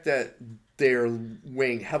fact that they're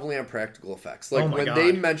weighing heavily on practical effects. Like when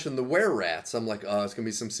they mentioned the were-rats, I'm like, oh, it's going to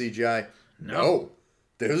be some CGI. No.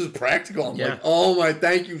 This is practical. I'm like, oh my,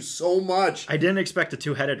 thank you so much. I didn't expect a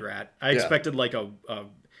two-headed rat. I expected like a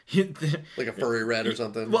like a furry rat or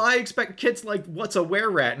something. Well, I expect Kit's like, what's a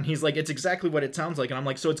were-rat? And he's like, it's exactly what it sounds like. And I'm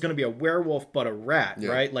like, so it's going to be a werewolf but a rat,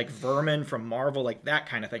 right? Like Vermin from Marvel, like that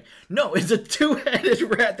kind of thing. No, it's a two-headed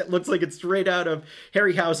rat that looks like it's straight out of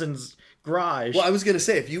Harryhausen's garage. Well, I was going to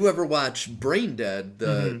say, if you ever watch Brain Dead,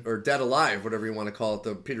 or Dead Alive, whatever you want to call it,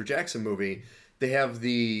 the Peter Jackson movie, they have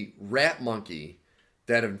the rat monkey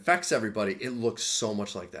that infects everybody. It looks so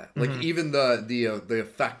much like that. Like even the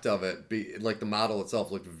effect of it, like the model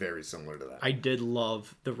itself, looked very similar to that. I did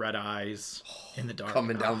love the red eyes in the dark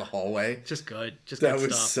coming down the hallway. Just good. That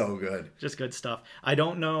was so good. Just good stuff. I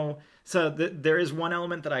don't know. So there is one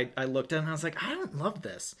element that I looked at and I was like, I don't love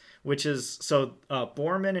this. Which is, so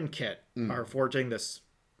Borman and Kit are forging this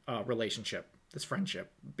relationship, this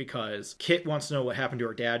friendship, because Kit wants to know what happened to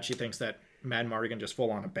her dad. She thinks that Mad Mardigan just full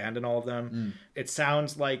on abandoned all of them. It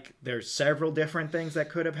sounds like there's several different things that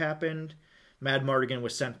could have happened. Mad Mardigan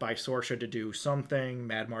was sent by Sorsha to do something.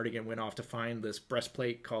 Mad Mardigan went off to find this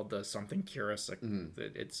breastplate called the something cuirass.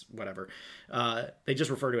 It's whatever. They just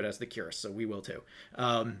refer to it as the cuirass, so we will too.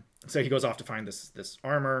 So he goes off to find this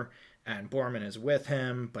armor, and Borman is with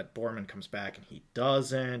him, but Borman comes back and he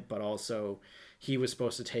doesn't. But also, he was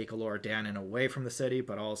supposed to take Alora Dannon away from the city,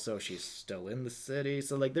 but also she's still in the city.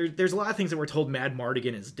 So like there's a lot of things that we're told Mad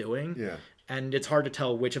Mardigan is doing. Yeah. And it's hard to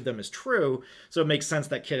tell which of them is true. So it makes sense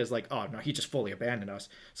that Kit is like, oh no, he just fully abandoned us.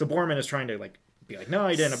 So Borman is trying to like be like, no,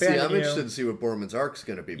 I didn't abandon you. I'm interested to see what Borman's arc's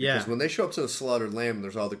going to be, because when they show up to the slaughtered lamb and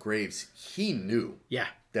there's all the graves, he knew. Yeah.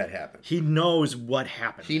 That happened. He knows what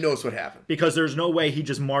happened. He knows what happened. Because there's no way he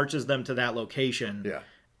just marches them to that location. Yeah.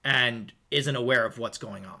 And isn't aware of what's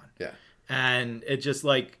going on. Yeah. And it just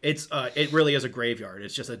like, it really is a graveyard.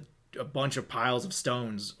 It's just a bunch of piles of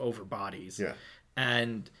stones over bodies. Yeah.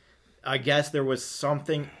 And I guess there was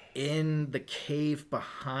something in the cave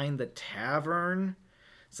behind the tavern.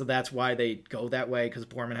 So that's why they go that way, because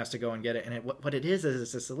Borman has to go and get it. And what it is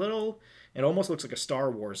it's this little, it almost looks like a Star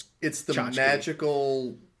Wars. It's the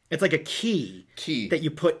magical... It's like a key that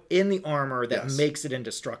you put in the armor that makes it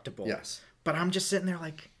indestructible. Yes. But I'm just sitting there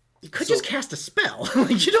like, you could just cast a spell.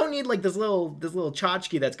 Like, you don't need like this little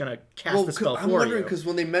tchotchke that's going to cast the spell for you. I'm wondering, because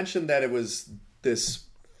when they mentioned that it was this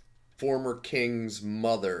former king's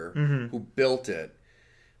mother who built it,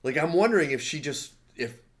 like I'm wondering if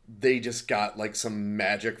they just got like some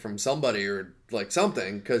magic from somebody or like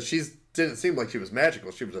something, because she didn't seem like she was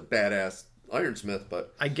magical. She was a badass Ironsmith,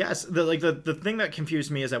 but I guess the thing that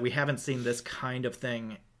confused me is that we haven't seen this kind of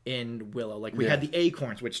thing in Willow. Like we had the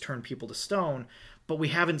acorns, which turn people to stone, but we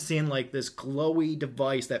haven't seen like this glowy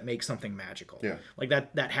device that makes something magical. Yeah, like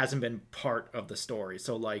that hasn't been part of the story.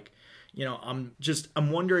 So like, you know,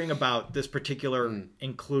 I'm wondering about this particular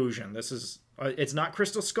inclusion. This is it's not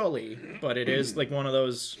Crystal Scully, but it is like one of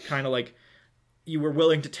those kind of like you were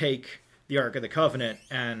willing to take the Ark of the Covenant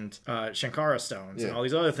and Shankara stones and all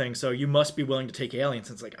these other things, so you must be willing to take aliens.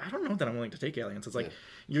 It's like, I don't know that I'm willing to take aliens. It's like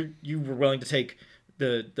you were willing to take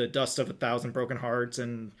the dust of 1,000 broken hearts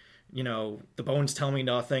and, you know, the bones tell me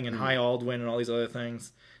nothing and High Aldwin and all these other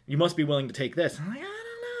things. You must be willing to take this. I'm like, I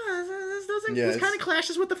don't know. This kind of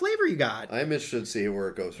clashes with the flavor you got. I'm interested to see where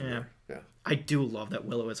it goes from here. Yeah. I do love that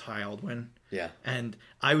Willow is High Aldwin. Yeah. And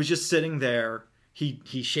I was just sitting there.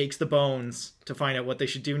 He shakes the bones to find out what they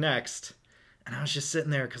should do next. And I was just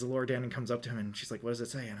sitting there because Laura Dannon comes up to him and she's like, what does it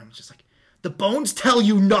say? And I'm just like, the bones tell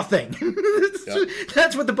you nothing.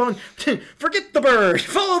 That's what the bones... Forget the bird.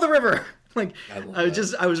 Follow the river. Like,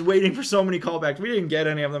 I was waiting for so many callbacks. We didn't get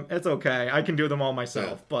any of them. It's okay. I can do them all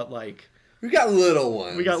myself. Yeah. But, like... We got little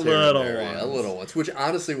ones. Little ones. Which,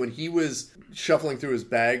 honestly, when he was shuffling through his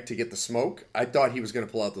bag to get the smoke, I thought he was going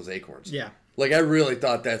to pull out those acorns. Yeah. Like, I really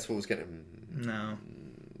thought that's what was going to... No.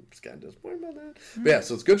 Just kind of disappointed about that. But yeah,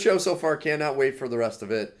 so it's a good show so far. Cannot wait for the rest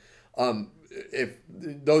of it. If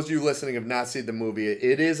those of you listening have not seen the movie,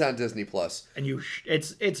 it is on Disney Plus, and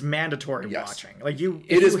it's mandatory watching. Like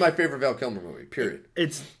it is my favorite Val Kilmer movie. Period.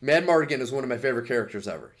 It's Mad Mardigan is one of my favorite characters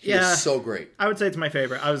ever. He is so great. I would say it's my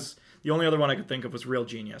favorite. The only other one I could think of was Real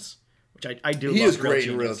Genius, which I do. He love is great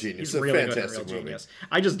in Real Genius. It's really fantastic good in Real movie. Genius.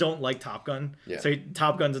 I just don't like Top Gun. Yeah. So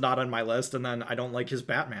Top Gun's not on my list, and then I don't like his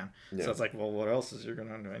Batman. Yeah. So it's like, well, what else is you're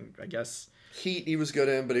gonna? I guess. Heat, he was good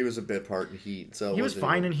in, but he was a bit part in Heat. So he was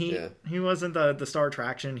fine in Heat. Yeah. He wasn't the star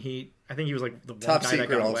attraction. Heat. I think he was like the one Top guy Secret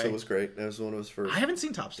that got also away. was great. That was one of his first. I haven't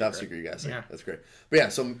seen Top Secret. Top Secret, you guys. Yeah, that's great. But yeah,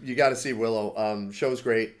 so you got to see Willow. Show's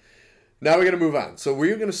great. Now we're gonna move on. So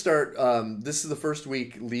we're gonna start. This is the first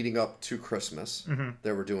week leading up to Christmas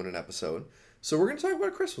that we're doing an episode. So we're gonna talk about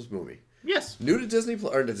a Christmas movie. Yes. New to Disney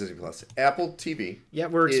Plus, or to Disney Plus, Apple TV. Yeah,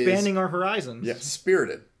 we're expanding our horizons. Yeah,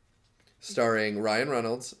 Spirited, starring Ryan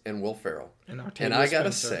Reynolds and Will Ferrell. And I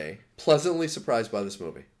gotta say, pleasantly surprised by this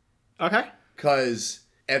movie. Okay. Because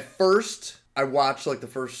at first, I watched like the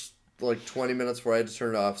first 20 minutes before I had to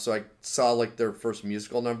turn it off, so I saw like their first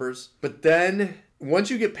musical numbers. But then,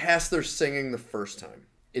 once you get past their singing the first time,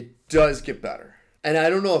 it does get better. And I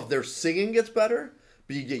don't know if their singing gets better,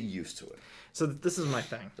 but you get used to it. So this is my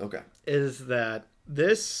thing. Okay. Is that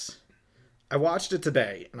I watched it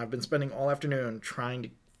today, and I've been spending all afternoon trying to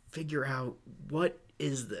figure out what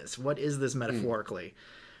is this metaphorically,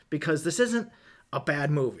 because this isn't a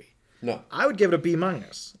bad movie. No, I would give it a B-.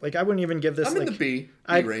 Like I wouldn't even give this. I'm in the B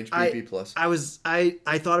range, B plus.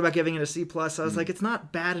 I thought about giving it a C plus. I was like, it's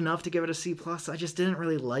not bad enough to give it a C plus. I just didn't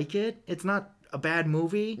really like it. It's not a bad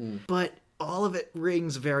movie, but all of it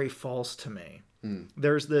rings very false to me.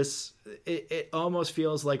 There's this. It almost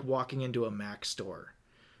feels like walking into a Mac store,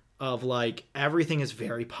 of like everything is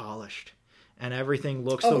very polished. And everything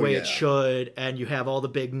looks the way it should, and you have all the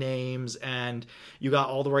big names, and you got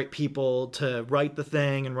all the right people to write the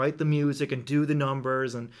thing and write the music and do the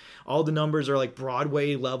numbers, and all the numbers are like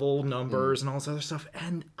Broadway level numbers and all this other stuff.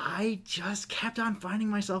 And I just kept on finding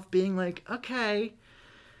myself being like, okay,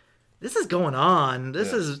 this is going on.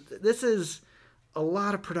 This is a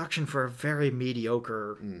lot of production for a very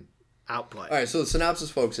mediocre output. All right, so the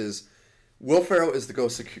synopsis, folks, is Will Ferrell is the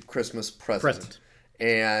Ghost of Christmas present.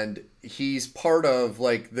 And he's part of,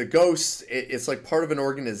 like, the ghosts, it's like part of an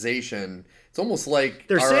organization. It's almost like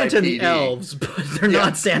they're Santa and the elves, but they're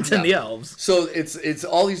not Santa and the elves. So it's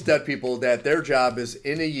all these dead people that their job is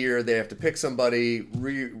in a year, they have to pick somebody,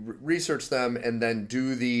 research them, and then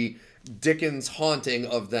do the Dickens haunting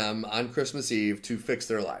of them on Christmas Eve to fix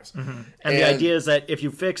their lives. Mm-hmm. And the idea is that if you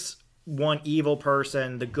fix one evil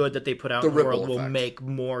person, the good that they put out in the world will make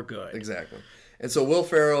more good. Exactly. And so Will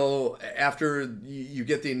Ferrell, after you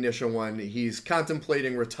get the initial one, he's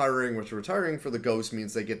contemplating retiring, which retiring for the ghost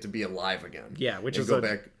means they get to be alive again. Yeah, which is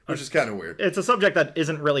kind of weird. It's a subject that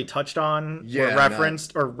isn't really touched on or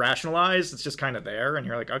referenced or rationalized. It's just kind of there, and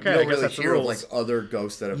you're like, okay, I guess that's the rules. You don't really hear of like other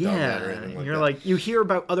ghosts that have done that or anything like that. Like, you hear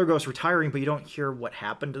about other ghosts retiring, but you don't hear what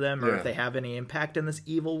happened to them or if they have any impact in this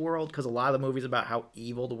evil world, because a lot of the movies about how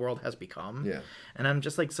evil the world has become. Yeah. And I'm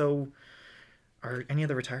just like, so... Are any of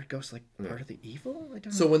the retired ghosts like part of the evil? I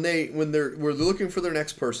don't know. When we're looking for their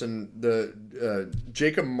next person, the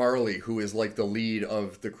Jacob Marley, who is like the lead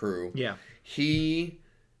of the crew. Yeah. He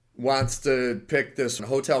wants to pick this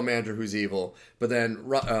hotel manager who's evil, but then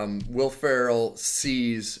Will Ferrell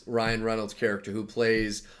sees Ryan Reynolds' character, who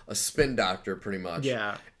plays a spin doctor pretty much.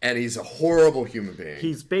 Yeah. And he's a horrible human being.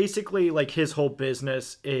 He's basically like, his whole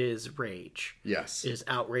business is rage. Yes. Is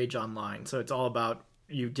outrage online. So it's all about,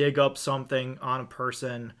 you dig up something on a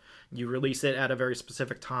person, you release it at a very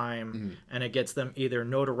specific time, and it gets them either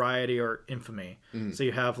notoriety or infamy. So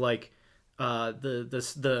you have like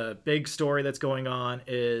the big story that's going on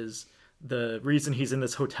is the reason he's in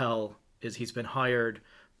this hotel is he's been hired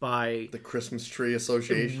by the Christmas Tree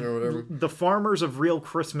Association or whatever. The farmers of real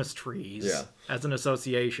Christmas trees, yeah, as an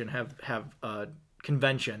association, have a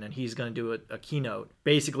convention, and he's going to do a keynote.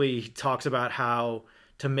 Basically, he talks about how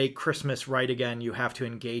to make Christmas right again, you have to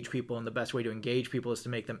engage people, and the best way to engage people is to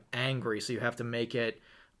make them angry. So you have to make it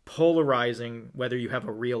polarizing, whether you have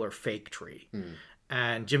a real or fake tree.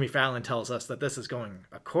 And Jimmy Fallon tells us that this is going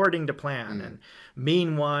according to plan. And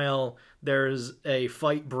meanwhile, there's a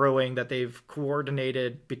fight brewing that they've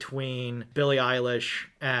coordinated between Billie Eilish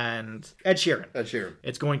and Ed Sheeran. Ed Sheeran.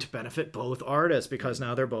 It's going to benefit both artists because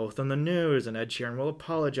now they're both in the news, and Ed Sheeran will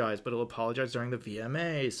apologize, but he'll apologize during the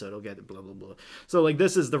VMAs, so it'll get blah, blah, blah. So, like,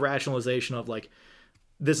 this is the rationalization of, like,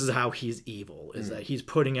 this is how he's evil, is that he's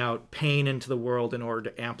putting out pain into the world in order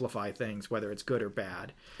to amplify things, whether it's good or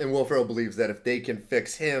bad. And Will Ferrell believes that if they can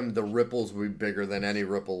fix him, the ripples will be bigger than any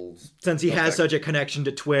ripples. Since he has such a connection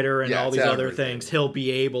to Twitter and all these other everything. things, he'll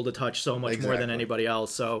be able to touch so much more than anybody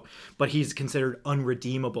else. So, but he's considered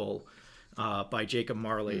unredeemable by Jacob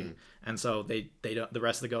Marley. And so they don't, the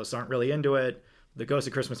rest of the ghosts aren't really into it. The Ghost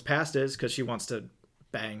of Christmas Past is, because she wants to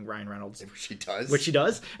bang Ryan Reynolds. Which she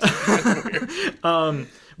does.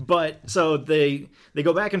 But so they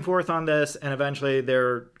go back and forth on this, and eventually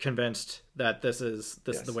they're convinced that this is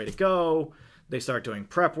the way to go. They start doing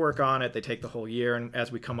prep work on it. They take the whole year, and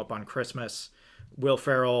as we come up on Christmas, Will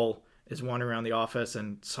Ferrell is wandering around the office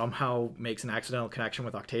and somehow makes an accidental connection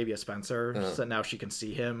with Octavia Spencer, so now she can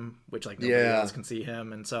see him, which like nobody else can see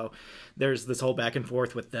him. And so there's this whole back and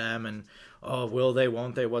forth with them, and will they,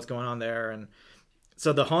 won't they, what's going on there? And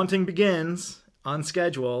so the haunting begins on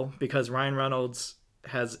schedule because Ryan Reynolds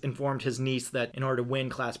has informed his niece that in order to win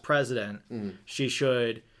class president, she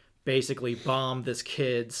should basically bomb this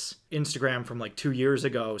kid's Instagram from like 2 years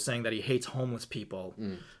ago saying that he hates homeless people.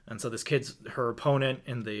 And so this kid's her opponent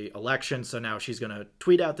in the election. So now she's going to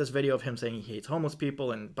tweet out this video of him saying he hates homeless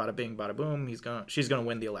people, and bada bing, bada boom, she's going to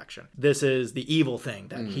win the election. This is the evil thing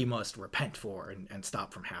that he must repent for and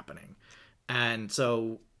stop from happening. And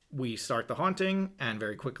so we start the haunting, and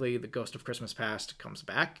very quickly the Ghost of Christmas Past comes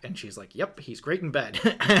back, and she's like, yep, he's great in bed.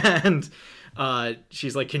 And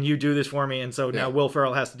she's like, can you do this for me? And so now Will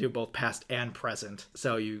Ferrell has to do both past and present.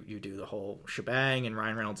 So you do the whole shebang, and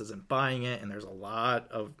Ryan Reynolds isn't buying it, and there's a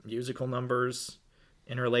lot of musical numbers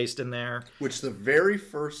interlaced in there. Which the very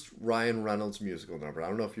first Ryan Reynolds musical number, I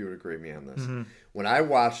don't know if you would agree with me on this. When I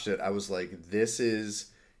watched it, I was like,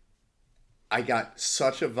 I got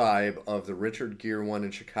such a vibe of the Richard Gere one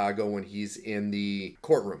in Chicago when he's in the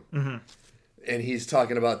courtroom. And he's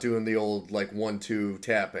talking about doing the old, like, 1-2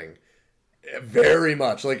 tapping. Very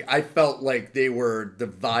much. Like, I felt like the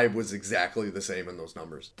vibe was exactly the same in those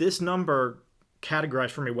numbers. This number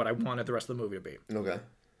categorized for me what I wanted the rest of the movie to be. Okay.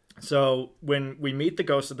 So when we meet the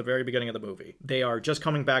ghosts at the very beginning of the movie, they are just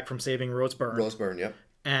coming back from saving Rose Byrne. Rose Byrne, yep.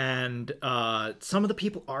 And some of the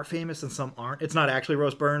people are famous and some aren't. It's not actually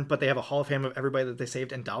Rose Byrne, but they have a Hall of Fame of everybody that they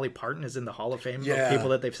saved, and Dolly Parton is in the Hall of Fame of people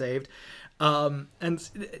that they've saved. And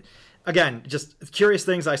again, just curious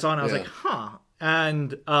things I saw, and I was like, huh.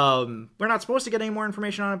 And we're not supposed to get any more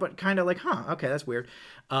information on it, but kind of like, huh, okay, that's weird.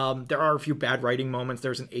 There are a few bad writing moments.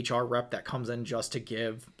 There's an HR rep that comes in just to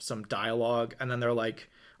give some dialogue, and then they're like,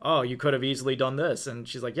 oh, you could have easily done this. And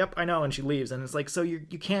she's like, yep, I know. And she leaves. And it's like, so you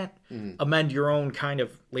can't amend your own kind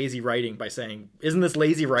of lazy writing by saying, isn't this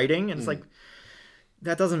lazy writing? And it's like,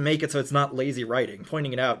 that doesn't make it so it's not lazy writing.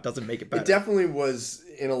 Pointing it out doesn't make it better. It definitely was,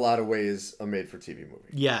 in a lot of ways, a made-for-TV movie.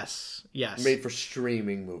 Yes.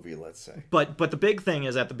 Made-for-streaming movie, let's say. But the big thing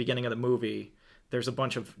is at the beginning of the movie, there's a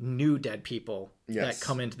bunch of new dead people that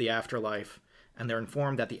come into the afterlife. And they're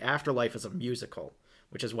informed that the afterlife is a musical,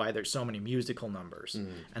 which is why there's so many musical numbers.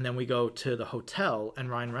 And then we go to the hotel, and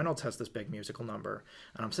Ryan Reynolds has this big musical number.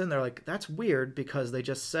 And I'm sitting there like, that's weird, because they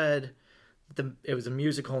just said it was a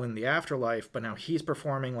musical in the afterlife, but now he's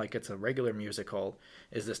performing like it's a regular musical.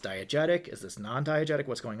 Is this diegetic? Is this non-diegetic?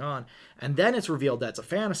 What's going on? And then it's revealed that it's a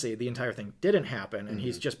fantasy. The entire thing didn't happen, and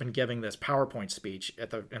he's just been giving this PowerPoint speech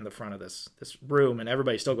in the front of this room, and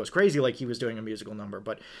everybody still goes crazy like he was doing a musical number,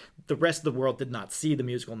 but the rest of the world did not see the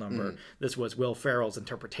musical number. This was Will Ferrell's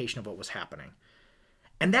interpretation of what was happening.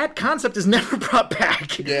 And that concept is never brought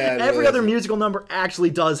back. Yeah, Every other musical number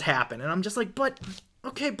actually does happen. And I'm just like, but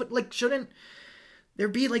like, shouldn't there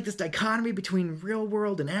be like this dichotomy between real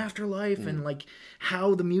world and afterlife and like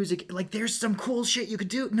how the music, like there's some cool shit you could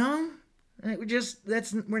do? No?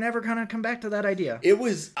 We're never gonna come back to that idea. It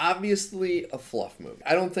was obviously a fluff movie.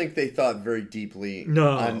 I don't think they thought very deeply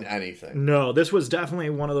on anything. No, this was definitely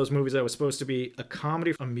one of those movies that was supposed to be a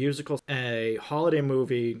comedy, a musical, a holiday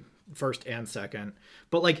movie, first and second.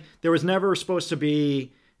 But like, there was never supposed to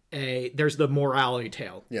be there's the morality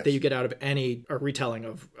tale that you get out of any retelling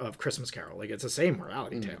of Christmas Carol. Like, it's the same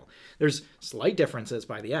morality tale. There's slight differences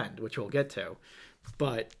by the end, which we'll get to.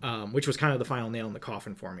 But which was kind of the final nail in the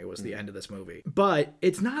coffin for me, was the end of this movie. But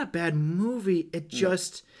it's not a bad movie. It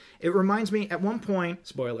just it reminds me, at one point,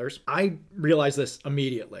 spoilers, I realized this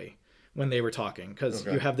immediately when they were talking, because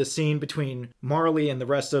you have this scene between Marley and the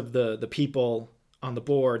rest of the people on the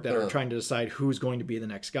board that are trying to decide who's going to be the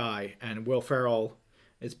next guy, and Will Ferrell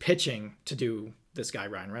is pitching to do this guy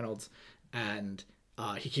Ryan Reynolds, and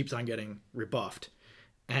he keeps on getting rebuffed,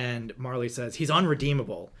 and Marley says he's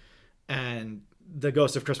unredeemable, and the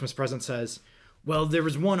Ghost of Christmas Present says, well, there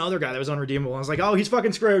was one other guy that was unredeemable. And I was like, oh, he's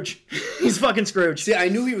fucking Scrooge. He's fucking Scrooge. See, I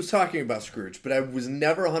knew he was talking about Scrooge, but I was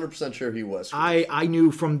never 100% sure he was Scrooge. I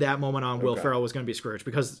knew from that moment on Will Ferrell was going to be Scrooge,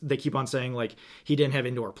 because they keep on saying, like, he didn't have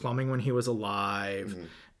indoor plumbing when he was alive.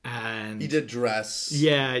 And he did dress.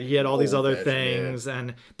 Yeah, he had all these other things. Yeah.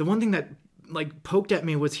 And the one thing that, like, poked at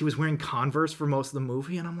me was he was wearing Converse for most of the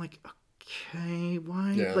movie. And I'm like, okay,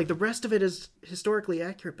 why? Yeah. Like, the rest of it is historically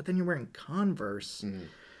accurate, but then you're wearing Converse.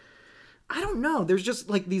 I don't know. There's just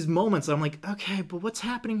like these moments that I'm like, okay, but what's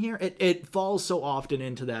happening here? It falls so often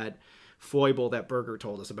into that foible that Berger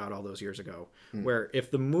told us about all those years ago, where if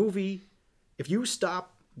you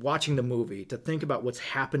stop watching the movie to think about what's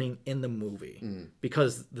happening in the movie,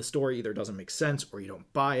 because the story either doesn't make sense, or you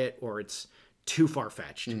don't buy it, or it's too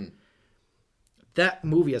far-fetched, that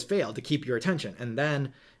movie has failed to keep your attention. And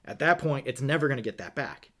then at that point, it's never going to get that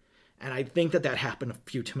back. And I think that happened a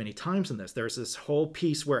few too many times in this. There's this whole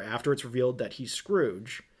piece where after it's revealed that he's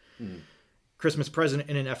Scrooge, Christmas Present,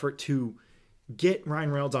 in an effort to get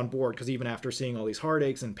Ryan Reynolds on board, because even after seeing all these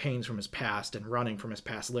heartaches and pains from his past and running from his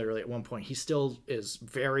past, literally at one point, he still is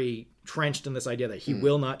very trenched in this idea that he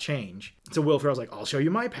will not change. So Will Ferrell's like, I'll show you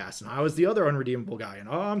my past, and I was the other unredeemable guy, and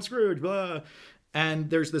I'm Scrooge, blah. And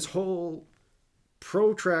there's this whole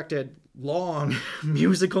protracted, long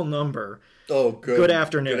musical number. Oh, Good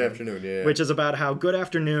Afternoon. Good Afternoon, yeah. Which is about how Good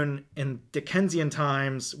Afternoon in Dickensian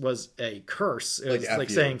times was a curse. It was like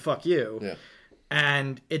saying, fuck you. Yeah.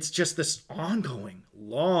 And it's just this ongoing,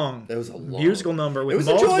 long musical number with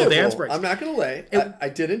multiple dance breaks. I'm not going to lie. I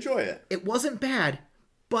did enjoy it. It wasn't bad,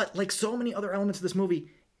 but like so many other elements of this movie,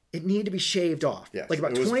 it needed to be shaved off. Yes, like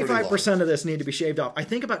about 25% of this needed to be shaved off. I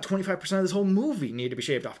think about 25% of this whole movie needed to be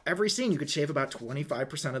shaved off. Every scene, you could shave about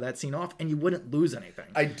 25% of that scene off, and you wouldn't lose anything.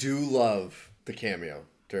 I do love the cameo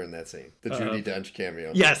during that scene. The Judi Dench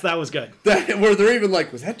cameo. Yes, that was good. Where they're even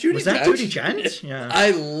like, was that Judi Dench? Was that Judi Dench? Yeah.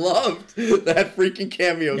 I loved that freaking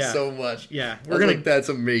cameo so much. Yeah. That's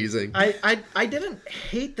amazing. I didn't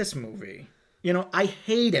hate this movie. You know, I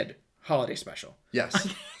hated Holiday Special. Yes.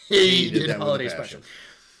 I hated Holiday Special.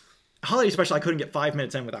 Holiday Special, I couldn't get 5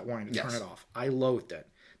 minutes in without wanting to turn it off. I loathed it.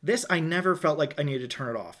 This, I never felt like I needed to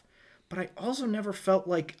turn it off. But I also never felt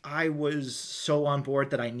like I was so on board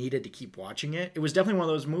that I needed to keep watching it. It was definitely one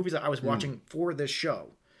of those movies that I was watching for this show.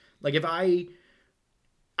 Like, if I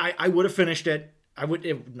would have finished it, it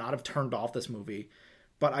would not have turned off this movie.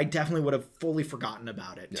 But I definitely would have fully forgotten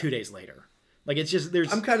about it 2 days later. Like, it's just,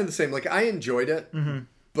 I'm kind of the same. Like, I enjoyed it.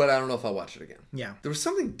 But I don't know if I'll watch it again. Yeah. There was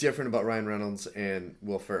something different about Ryan Reynolds and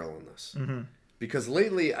Will Ferrell in this. Because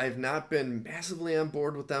lately, I've not been massively on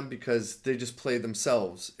board with them because they just play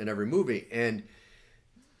themselves in every movie. And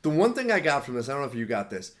the one thing I got from this, I don't know if you got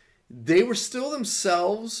this, they were still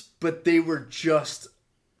themselves, but they were just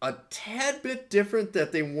a tad bit different,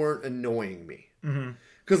 that they weren't annoying me.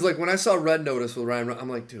 Because, like, when I saw Red Notice with Ryan Reynolds, I'm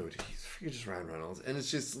like, dude, he's just Ryan Reynolds. And it's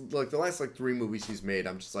just, like, the last, 3 movies he's made,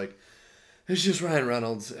 I'm just like, it's just Ryan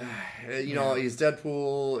Reynolds. You know, he's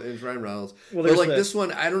Deadpool, it's Ryan Reynolds. Well, but, like, this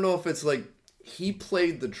one, I don't know if it's, like, he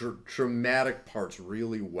played the dramatic parts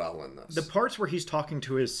really well in this. The parts where he's talking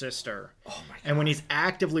to his sister, and when he's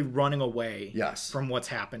actively running away from what's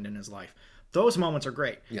happened in his life, those moments are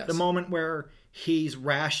great. Yes. The moment where he's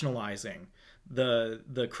rationalizing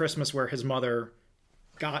the Christmas where his mother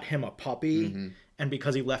got him a puppy, and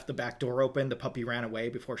because he left the back door open, the puppy ran away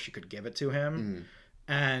before she could give it to him.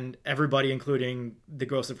 And everybody, including the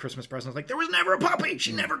Ghost of Christmas Present, was like, there was never a puppy.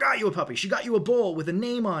 She never got you a puppy. She got you a bowl with a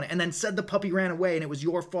name on it and then said the puppy ran away and it was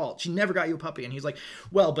your fault. She never got you a puppy. And he's like,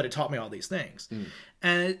 well, but it taught me all these things.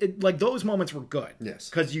 And like those moments were good. Yes.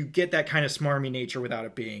 Because you get that kind of smarmy nature without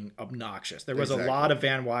it being obnoxious. There was a lot of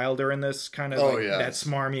Van Wilder in this kind of that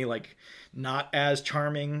smarmy, like not as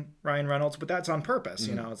charming Ryan Reynolds, but that's on purpose.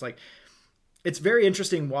 You know, it's like, it's very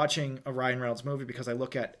interesting watching a Ryan Reynolds movie because I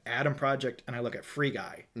look at Adam Project and I look at Free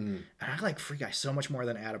Guy. And I like Free Guy so much more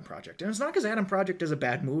than Adam Project. And it's not because Adam Project is a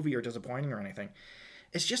bad movie or disappointing or anything.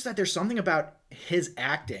 It's just that there's something about his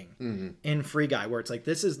acting in Free Guy where it's like,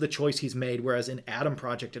 this is the choice he's made. Whereas in Adam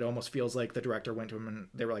Project, it almost feels like the director went to him and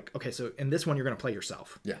they were like, okay, so in this one, you're going to play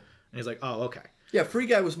yourself. Yeah. And he's like, oh, okay. Yeah, Free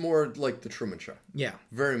Guy was more like The Truman Show. Yeah.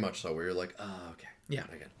 Very much so, where you're like, oh, okay. Yeah.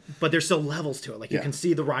 But there's still levels to it. Like, you can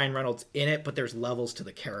see the Ryan Reynolds in it, but there's levels to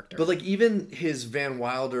the character. But, like, even his Van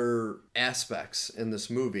Wilder aspects in this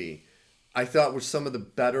movie, I thought were some of the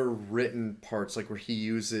better written parts, like, where he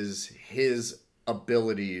uses his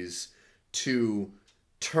abilities to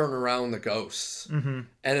turn around the ghosts. And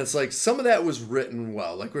it's like, some of that was written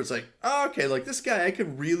well. Like, where it's like, oh, okay, like, this guy, I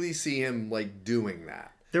could really see him, like, doing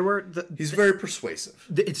that. He's very persuasive.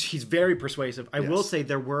 He's very persuasive. I will say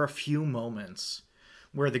there were a few moments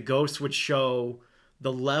where the ghosts would show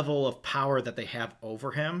the level of power that they have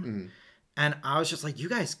over him. And I was just like, you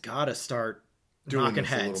guys gotta start knocking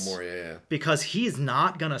heads. A little more, because he's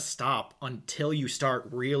not gonna stop until you start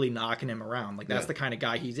really knocking him around. Like, that's the kind of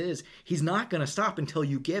guy he is. He's not gonna stop until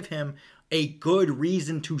you give him a good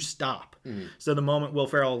reason to stop. So the moment Will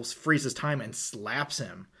Ferrell freezes time and slaps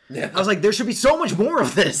him, I was like, there should be so much more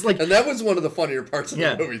of this. Like, and that was one of the funnier parts of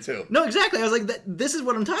the movie too. No, exactly. I was like, this is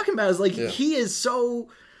what I'm talking about. Is like, he is so,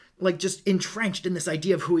 like, just entrenched in this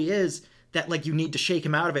idea of who he is that, like, you need to shake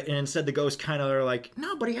him out of it. And instead the ghosts kind of are like,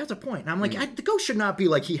 no, but he has a point. And I'm like, the ghost should not be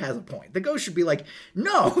like, he has a point. The ghost should be like,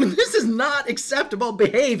 no, this is not acceptable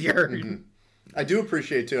behavior. I do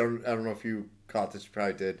appreciate too, I don't know if you caught this, you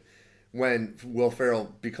probably did, when Will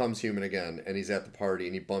Ferrell becomes human again and he's at the party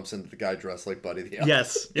and he bumps into the guy dressed like Buddy the Elf.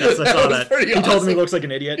 Yes, I saw that. He awesome. Told him he looks like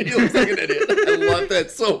an idiot. He looks like an idiot. I love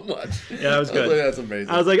that so much. Yeah, that was good. Like, that's amazing.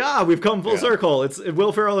 I was like, we've come full circle. It's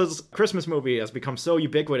Will Ferrell's Christmas movie has become so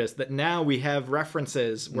ubiquitous that now we have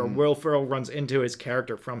references where Will Ferrell runs into his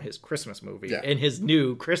character from his Christmas movie in his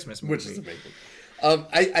new Christmas movie. Which is amazing.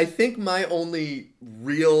 I think my only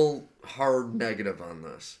real hard negative on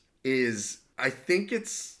this is I think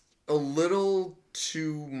it's a little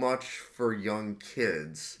too much for young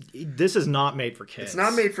kids. This is not made for kids. It's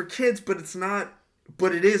not made for kids, but it's not.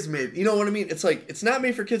 But it is made. You know what I mean? It's like, it's not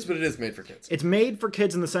made for kids, but it is made for kids. It's made for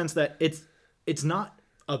kids in the sense that it's not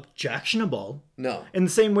objectionable. No. In the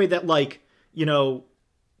same way that, like, you know,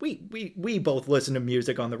 we both listen to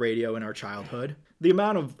music on the radio in our childhood. The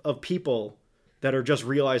amount of people that are just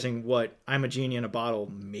realizing what I'm a Genie in a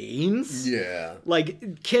Bottle means. Yeah.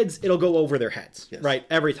 Like, kids, it'll go over their heads, right?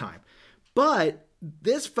 Every time. But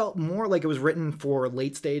this felt more like it was written for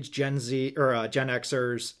late stage Gen Z or Gen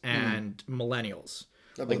Xers and millennials.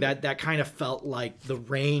 Like that kind of felt like the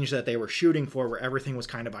range that they were shooting for, where everything was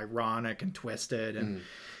kind of ironic and twisted and,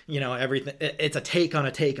 you know, everything. It's a take on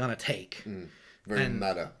a take on a take. Very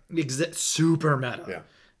meta. Super meta. Yeah.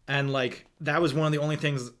 And, like, that was one of the only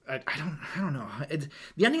things I don't know.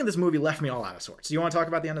 The ending of this movie left me all out of sorts. Do you want to talk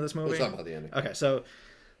about the end of this movie? Let's talk about the ending. Okay, so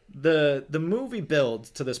the movie builds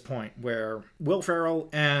to this point where Will Ferrell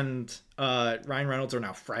and Ryan Reynolds are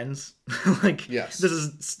now friends. Like, yes. This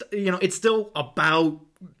is, you know, it's still about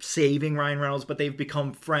saving Ryan Reynolds, but they've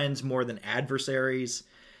become friends more than adversaries.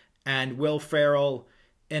 And Will Ferrell,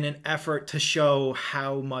 in an effort to show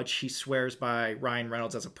how much he swears by Ryan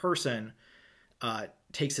Reynolds as a person,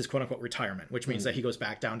 takes his quote-unquote retirement, which means that he goes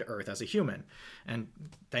back down to earth as a human. And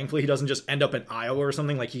thankfully he doesn't just end up in Iowa or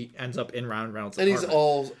something. Like, he ends up in Ryan Reynolds' apartment.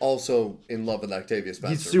 And he's also in love with Octavia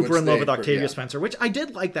Spencer. He's super in love with Octavia Spencer, which I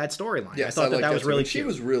did like that storyline. Yes, I thought that was really cute. She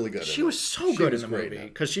was really good. She was so good in the movie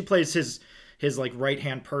because she plays his like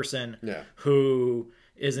right-hand person who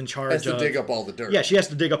is in charge of... Has to dig up all the dirt. Yeah, she has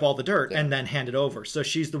to dig up all the dirt and then hand it over. So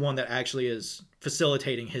she's the one that actually is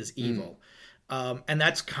facilitating his evil. And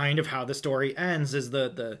that's kind of how the story ends, is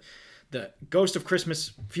the Ghost of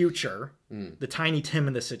Christmas Future, the Tiny Tim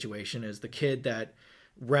in this situation, is the kid that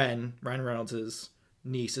Ryan Reynolds'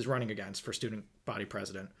 niece, is running against for student body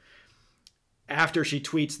president. After she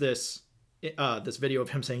tweets this video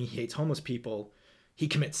of him saying he hates homeless people, he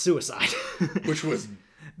commits suicide. Which was...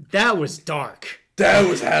 That was dark. That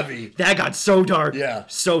was heavy. That got so dark. Yeah.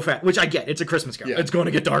 So fast. Which I get. It's a Christmas Carol. Yeah. It's going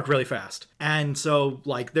to get dark really fast. And so,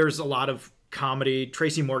 like, there's a lot of comedy.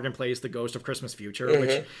 Tracy Morgan plays the ghost of Christmas Future,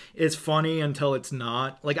 which is funny until it's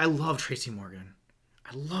not. Like, I love Tracy Morgan.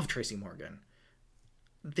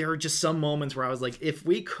 There are just some moments where I was like, if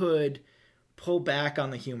we could pull back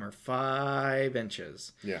on the humor 5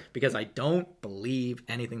 inches. Yeah. Because I don't believe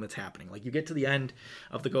anything that's happening. Like, you get to the end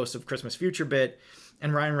of the Ghost of Christmas Future bit,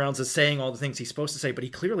 and Ryan Reynolds is saying all the things he's supposed to say, but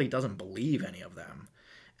he clearly doesn't believe any of them.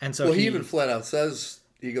 And so he even flat out says,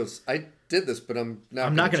 he goes, I did this, but I'm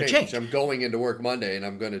not going to change. I'm going into work Monday, and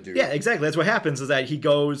I'm going to do Yeah, exactly. That's what happens, is that he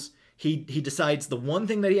goes, he decides the one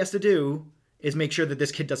thing that he has to do is make sure that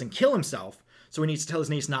this kid doesn't kill himself. So he needs to tell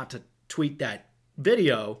his niece not to tweet that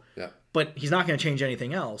video. Yeah. But he's not going to change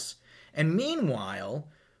anything else. And meanwhile,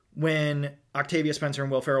 when Octavia Spencer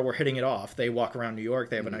and Will Ferrell were hitting it off, they walk around New York.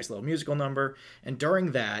 They have a nice little musical number. And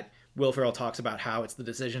during that, Will Ferrell talks about how it's the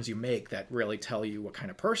decisions you make that really tell you what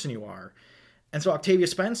kind of person you are. And so Octavia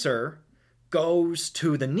Spencer goes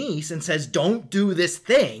to the niece and says, don't do this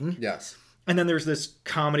thing. Yes. And then there's this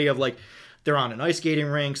comedy of like, they're on an ice skating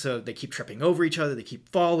rink, so they keep tripping over each other. They keep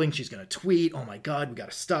falling. She's going to tweet, oh my God, we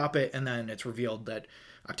got to stop it. And then it's revealed that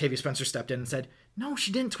Octavia Spencer stepped in and said, no,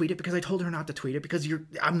 she didn't tweet it because I told her not to tweet it because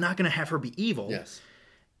I'm not going to have her be evil. Yes.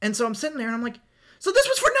 And so I'm sitting there and I'm like, so this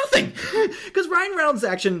was for nothing. Because Ryan Reynolds'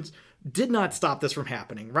 actions did not stop this from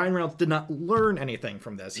happening. Ryan Reynolds did not learn anything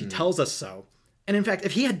from this. He tells us so. And in fact,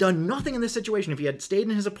 if he had done nothing in this situation, if he had stayed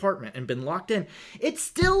in his apartment and been locked in, it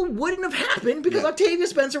still wouldn't have happened because Octavia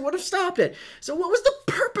Spencer would have stopped it. So what was the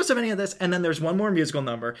purpose of any of this? And then there's one more musical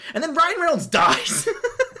number. And then Ryan Reynolds dies.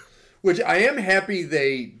 Which I am happy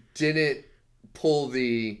they didn't pull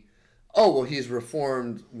the, oh, well, he's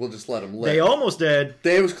reformed, we'll just let him live. They almost did.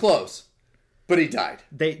 It was close. But he died.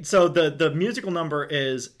 So the musical number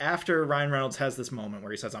is after Ryan Reynolds has this moment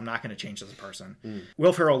where he says, I'm not going to change as a person.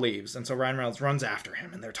 Will Ferrell leaves. And so Ryan Reynolds runs after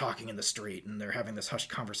him and they're talking in the street and they're having this hushed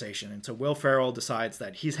conversation. And so Will Ferrell decides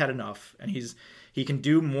that he's had enough and he can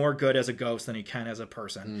do more good as a ghost than he can as a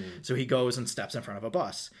person. So he goes and steps in front of a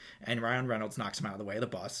bus. And Ryan Reynolds knocks him out of the way of the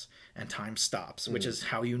bus and time stops, which is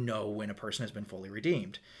how you know when a person has been fully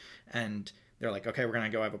redeemed. And they're like, okay, we're going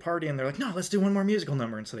to go have a party. And they're like, no, let's do one more musical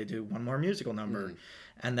number. And so they do one more musical number.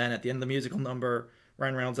 And then at the end of the musical number,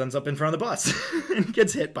 Ryan Reynolds ends up in front of the bus and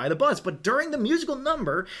gets hit by the bus. But during the musical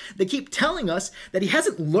number, they keep telling us that he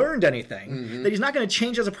hasn't learned anything, that he's not going to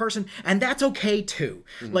change as a person. And that's okay, too.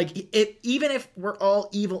 Like, even if we're all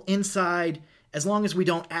evil inside, as long as we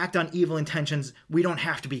don't act on evil intentions, we don't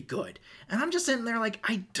have to be good. And I'm just sitting there like,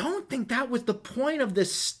 I don't think that was the point of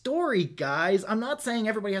this story, guys. I'm not saying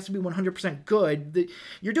everybody has to be 100% good.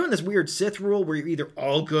 You're doing this weird Sith rule where you're either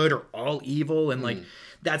all good or all evil. And like,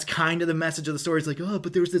 that's kind of the message of the story. It's like, oh,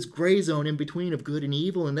 but there's this gray zone in between of good and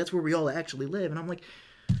evil. And that's where we all actually live. And I'm like,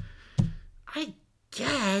 I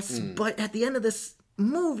guess, but at the end of this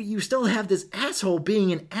movie, you still have this asshole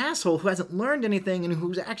being an asshole who hasn't learned anything and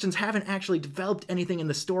whose actions haven't actually developed anything in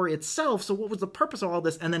the story itself. So what was the purpose of all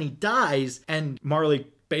this? And then he dies, and Marley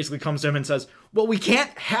basically comes to him and says, well, we can't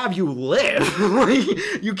have you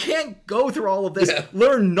live. You can't go through all of this,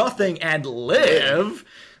 learn nothing, and live.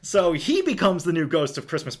 So he becomes the new ghost of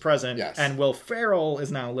Christmas Present, and Will Ferrell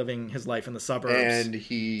is now living his life in the suburbs. And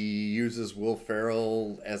he uses Will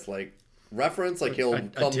Ferrell as, like, reference, like he'll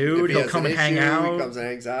come, dude, he'll come and hang out. He comes and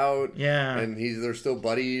hangs out. Yeah, and they're still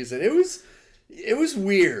buddies, and it was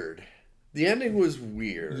weird. The ending was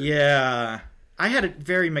weird. Yeah, I had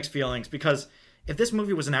very mixed feelings because if this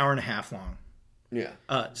movie was an hour and a half long,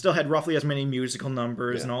 still had roughly as many musical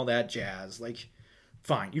numbers and all that jazz, like,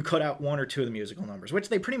 fine, you cut out one or two of the musical numbers, which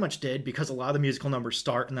they pretty much did because a lot of the musical numbers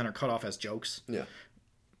start and then are cut off as jokes. Yeah.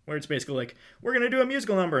 Where it's basically like, we're going to do a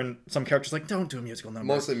musical number, and some characters like, don't do a musical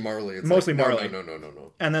number. Mostly Marley. It's Mostly like, Marley.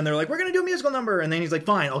 No. And then they're like, we're going to do a musical number, and then he's like,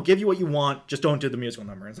 fine, I'll give you what you want, just don't do the musical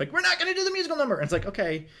number. And it's like, we're not going to do the musical number. And it's like,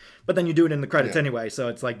 okay. But then you do it in the credits anyway, so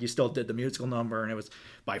it's like you still did the musical number, and it was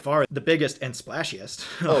by far the biggest and splashiest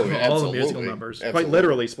of all the musical numbers. Absolutely. Quite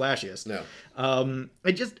literally splashiest. No.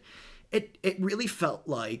 It really felt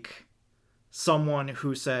like someone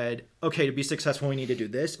who said, okay, to be successful, we need to do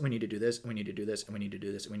this, we need to do this, we need to do this, and we need to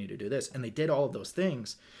do this, and we need to do this. And they did all of those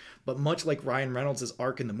things. But much like Ryan Reynolds'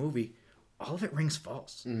 arc in the movie, all of it rings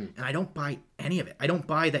false. And I don't buy any of it. I don't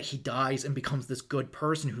buy that he dies and becomes this good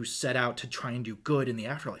person who set out to try and do good in the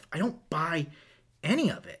afterlife. I don't buy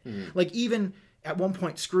any of it. Like, even at one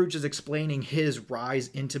point, Scrooge is explaining his rise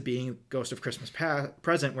into being Ghost of Christmas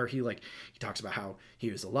Present, where he talks about how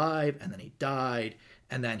he was alive and then he died.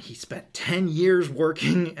 And then he spent 10 years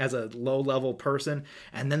working as a low-level person.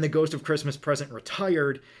 And then the Ghost of Christmas Present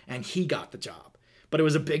retired, and he got the job. But it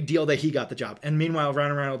was a big deal that he got the job. And meanwhile,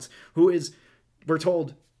 Ryan Reynolds, who is, we're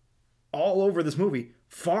told, all over this movie,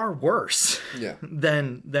 far worse Yeah.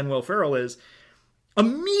 than Will Ferrell is,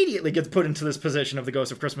 immediately gets put into this position of the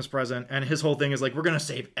Ghost of Christmas Present, and his whole thing is like, we're going to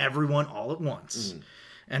save everyone all at once.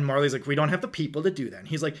 And Marley's like, we don't have the people to do that. And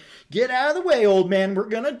he's like, get out of the way, old man, we're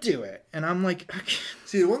going to do it. And I'm like... Okay.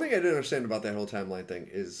 See, the one thing I didn't understand about that whole timeline thing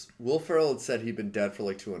is Will Ferrell had said he'd been dead for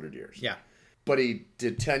like 200 years. Yeah. But he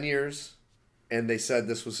did 10 years, and they said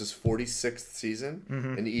this was his 46th season,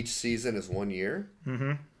 and each season is 1 year.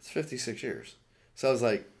 It's 56 years. So I was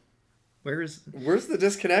like... Where's the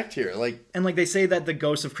disconnect here? And they say that the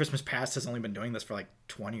Ghost of Christmas Past has only been doing this for like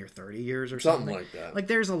 20 or 30 years or something like that. Like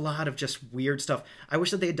there's a lot of just weird stuff. I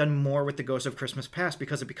wish that they had done more with the Ghost of Christmas Past,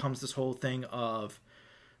 because it becomes this whole thing of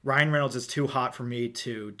Ryan Reynolds is too hot for me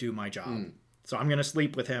to do my job. So I'm going to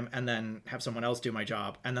sleep with him and then have someone else do my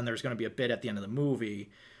job. And then there's going to be a bit at the end of the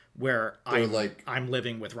movie where I'm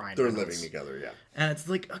living with Ryan Reynolds. They're living together, yeah. And it's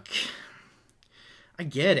like... Okay, I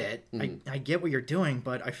get it. I get what you're doing,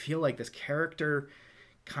 but I feel like this character,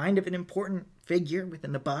 kind of an important figure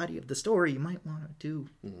within the body of the story, you might want to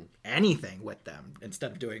do anything with them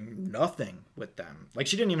instead of doing nothing with them. Like,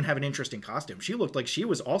 she didn't even have an interesting costume. She looked like she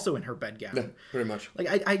was also in her bedgown. Yeah, pretty much. Like,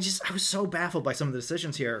 I was so baffled by some of the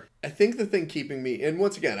decisions here. I think the thing keeping me, and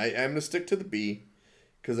once again, I'm going to stick to the B,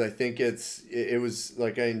 because I think it was,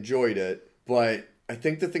 like, I enjoyed it, but... I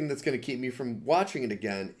think the thing that's going to keep me from watching it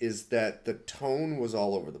again is that the tone was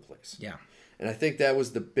all over the place. Yeah. And I think that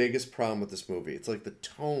was the biggest problem with this movie. It's like the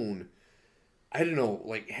tone, I don't know,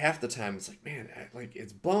 like half the time it's like, man, like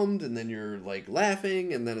it's bummed, and then you're like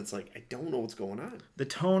laughing, and then it's like, I don't know what's going on. The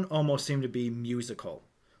tone almost seemed to be musical.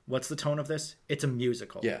 What's the tone of this? It's a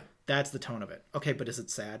musical. Yeah. That's the tone of it. Okay, but is it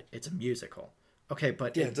sad? It's a musical. Okay,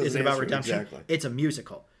 but is it about redemption? Exactly. It's a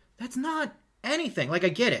musical. That's not anything. Like, I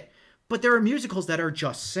get it. But there are musicals that are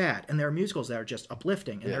just sad, and there are musicals that are just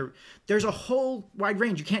uplifting, and there's a whole wide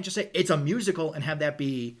range. You can't just say it's a musical and have that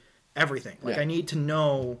be everything. Like, I need to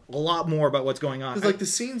know a lot more about what's going on. Because, like, the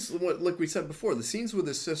scenes, like we said before, the scenes with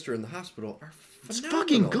his sister in the hospital are phenomenal. It's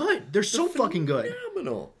fucking good. They're so fucking good.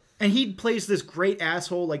 Phenomenal. And he plays this great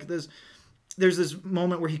asshole. Like, there's this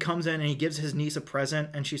moment where he comes in and he gives his niece a present,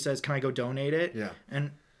 and she says, "Can I go donate it?" Yeah.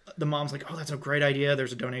 And the mom's like, "Oh, that's a great idea.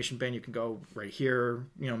 There's a donation bin. You can go right here.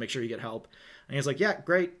 Make sure you get help." And he's like, "Yeah,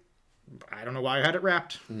 great. I don't know why I had it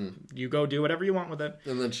wrapped. You go do whatever you want with it."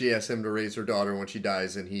 And then she asks him to raise her daughter when she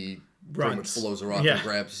dies, and he pretty much blows her off and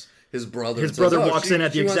grabs his brother. His brother walks in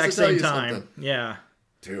at the exact same time. Something. Yeah.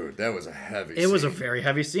 Dude, that was a heavy scene. It was a very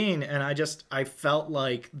heavy scene, and I felt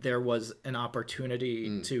like there was an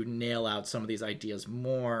opportunity to nail out some of these ideas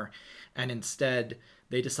more, and instead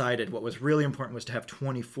they decided what was really important was to have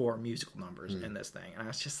 24 musical numbers in this thing. And I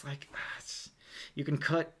was just like, you can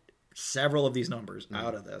cut several of these numbers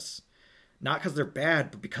out of this. Not because they're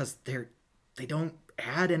bad, but because they don't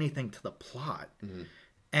add anything to the plot.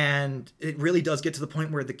 And it really does get to the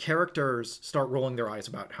point where the characters start rolling their eyes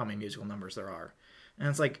about how many musical numbers there are. And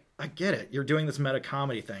it's like, I get it. You're doing this meta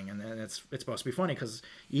comedy thing, and it's supposed to be funny because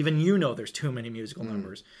even there's too many musical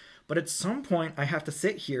numbers. But at some point, I have to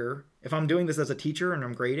sit here. If I'm doing this as a teacher and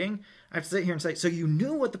I'm grading, I have to sit here and say, so you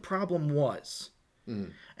knew what the problem was.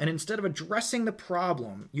 And instead of addressing the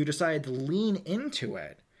problem, you decided to lean into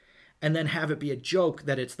it and then have it be a joke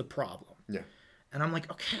that it's the problem. Yeah. And I'm like,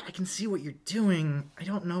 okay, I can see what you're doing. I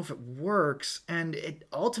don't know if it works. And it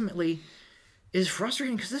ultimately is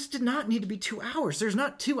frustrating because this did not need to be 2 hours. There's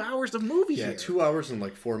not 2 hours of movie here. 2 hours and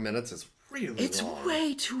like 4 minutes is really long. It's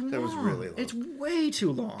way too long. That was really long. It's way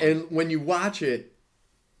too long. And when you watch it,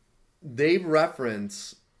 they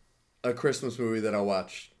reference a Christmas movie that I'll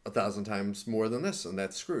watch 1,000 times more than this, and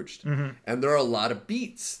that's Scrooged. And there are a lot of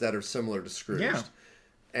beats that are similar to Scrooged. Yeah.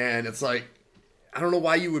 And it's like, I don't know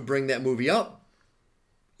why you would bring that movie up.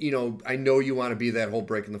 I know you want to be that whole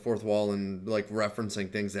breaking the fourth wall and like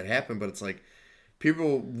referencing things that happen, but it's like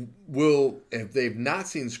people will, if they've not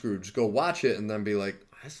seen Scrooge, go watch it and then be like,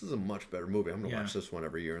 this is a much better movie. I'm going to watch this one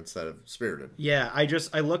every year instead of Spirited. Yeah,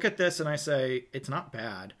 I look at this and I say, it's not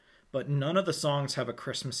bad, but none of the songs have a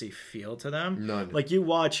Christmassy feel to them. None. Like, you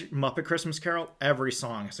watch Muppet Christmas Carol, every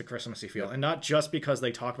song has a Christmassy feel. And not just because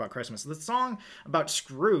they talk about Christmas. The song about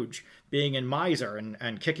Scrooge being in Miser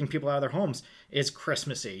and kicking people out of their homes is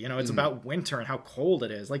Christmassy. It's about winter and how cold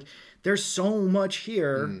it is. Like, there's so much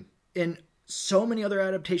here in so many other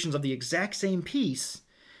adaptations of the exact same piece.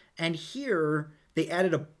 And here, they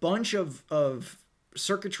added a bunch of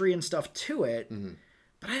circuitry and stuff to it.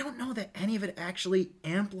 But I don't know that any of it actually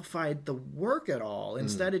amplified the work at all.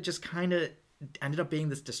 Instead, it just kind of ended up being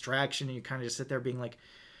this distraction, and you kind of just sit there being like,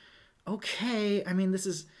 okay, I mean, this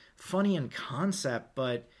is funny in concept,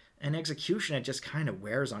 but in execution, it just kind of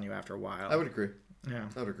wears on you after a while. I would agree. Yeah.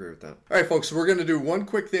 I would agree with that. All right, folks, so we're going to do one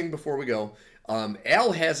quick thing before we go.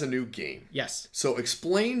 Al has a new game. Yes. So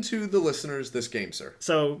explain to the listeners this game, sir.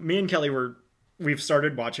 So me and Kelly we've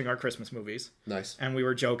started watching our Christmas movies. Nice. And we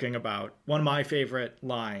were joking about one of my favorite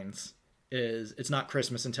lines is it's not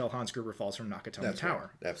Christmas until Hans Gruber falls from Nakatomi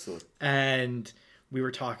Tower. Right. Absolutely. And we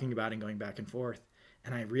were talking about it and going back and forth.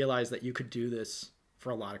 And I realized that you could do this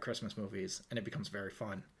for a lot of Christmas movies and it becomes very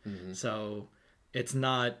fun. Mm-hmm. So it's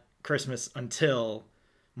not Christmas until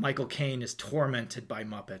Michael Caine is tormented by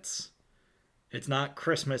Muppets. It's not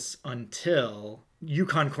Christmas until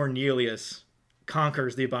Yukon Cornelius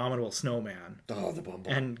conquers the abominable snowman. Oh, the Bumble.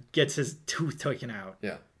 And gets his tooth taken out.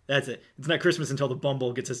 Yeah. That's it. It's not Christmas until the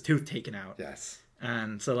Bumble gets his tooth taken out. Yes.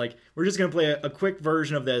 And so, like, we're just going to play a quick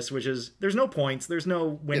version of this, which is, there's no points. There's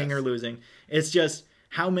no winning or losing. It's just,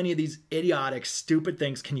 how many of these idiotic, stupid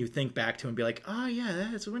things can you think back to and be like, oh, yeah,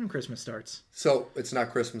 that's when Christmas starts. So, it's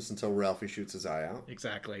not Christmas until Ralphie shoots his eye out?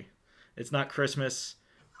 Exactly. It's not Christmas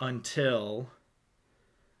until...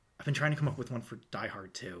 I've been trying to come up with one for Die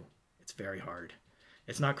Hard 2. It's very hard.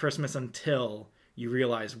 It's not Christmas until you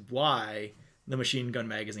realize why the machine gun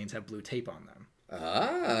magazines have blue tape on them.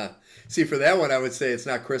 Ah. See, for that one, I would say it's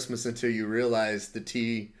not Christmas until you realize the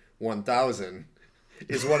T-1000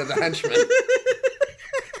 is one of the henchmen.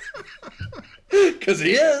 Because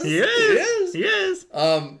he is. He is. He is.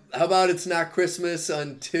 How about it's not Christmas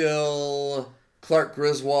until Clark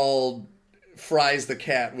Griswold fries the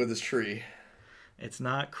cat with his tree? It's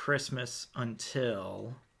not Christmas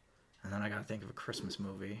until... And then I gotta think of a Christmas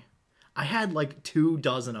movie. I had like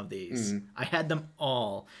 24 of these. Mm-hmm. I had them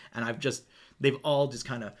all. And they've all just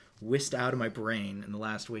kind of whisked out of my brain in the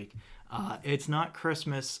last week. It's not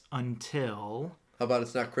Christmas until... How about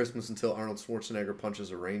it's not Christmas until Arnold Schwarzenegger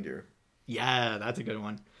punches a reindeer? Yeah, that's a good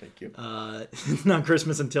one. Thank you. It's not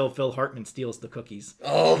Christmas until Phil Hartman steals the cookies.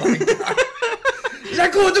 Oh my God.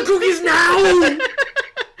 Let go of the cookies now!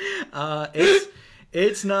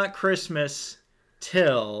 It's not Christmas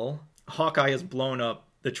till Hawkeye has blown up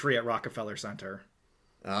the tree at Rockefeller Center.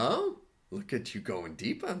 Oh, look at you going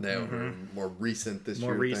deep on that. Mm-hmm. More recent this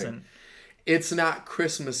year. More recent. Thing. It's not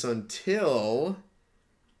Christmas until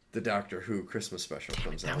the Doctor Who Christmas special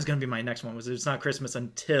comes out. That was going to be my next one. It's not Christmas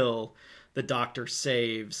until the Doctor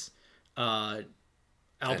saves Albus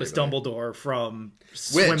Dumbledore from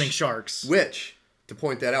swimming sharks. Which, to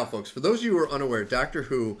point that out, folks, for those of you who are unaware, Doctor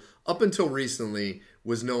Who, up until recently,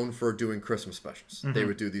 was known for doing Christmas specials. Mm-hmm. They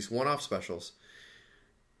would do these one-off specials.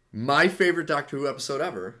 My favorite Doctor Who episode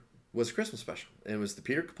ever was a Christmas special. And it was the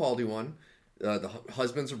Peter Capaldi one, the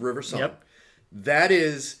Husbands of River Song. Yep. That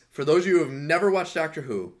is, for those of you who have never watched Doctor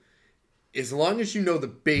Who, as long as you know the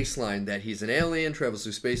baseline that he's an alien, travels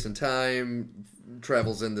through space and time,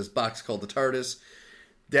 travels in this box called the TARDIS,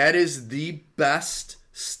 that is the best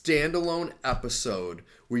standalone episode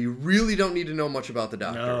where you really don't need to know much about the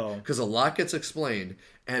Doctor because a lot gets explained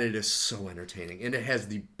and it is so entertaining and it has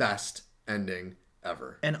the best ending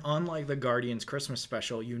ever. And unlike the Guardians Christmas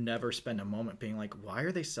special, you never spend a moment being like, why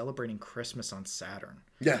are they celebrating Christmas on Saturn?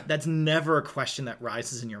 Yeah. That's never a question that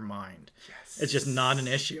rises in your mind. Yes. It's just not an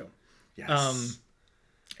issue. Yes.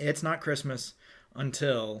 It's not Christmas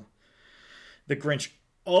until the Grinch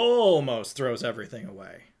almost throws everything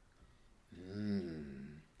away.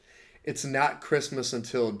 It's not Christmas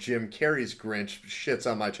until Jim Carrey's Grinch shits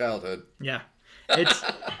on my childhood. Yeah. It's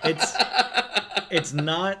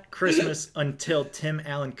not Christmas until Tim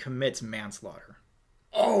Allen commits manslaughter.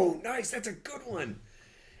 Oh, nice. That's a good one.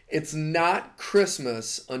 It's not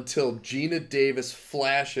Christmas until Gina Davis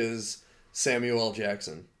flashes Samuel L.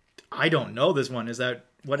 Jackson. I don't know this one. What is that?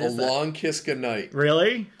 A Long Kiss Goodnight.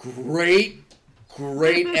 Really? Great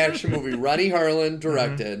action movie. Ronnie Harlan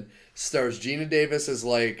directed. Mm-hmm. Stars Gina Davis as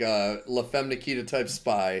like La Femme Nikita type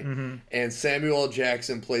spy. Mm-hmm. And Samuel L.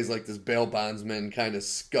 Jackson plays like this bail bondsman kind of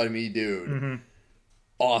scummy dude. Mm-hmm.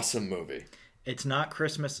 Awesome movie. It's not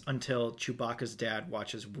Christmas until Chewbacca's dad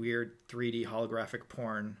watches weird 3D holographic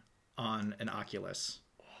porn on an Oculus.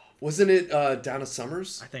 Wasn't it Donna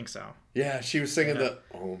Summers? I think so. Yeah, she was singing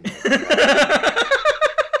Oh my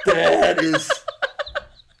God.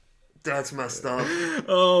 That's messed up.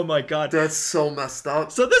 Oh my God. That's so messed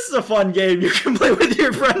up. So this is a fun game you can play with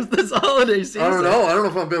your friends this holiday season. I don't know if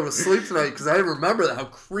I'm going to be able to sleep tonight because I remember how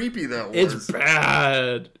creepy that was. It's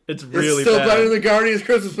bad. It's really bad. It's still better than the Guardians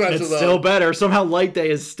Christmas special, It's still better. Somehow Light Day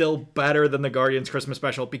is still better than the Guardians Christmas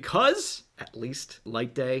special because at least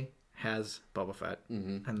Light Day has Boba Fett.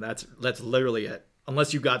 Mm-hmm. And that's literally it.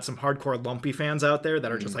 Unless you got some hardcore Lumpy fans out there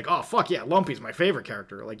that are just like, oh, fuck yeah, Lumpy's my favorite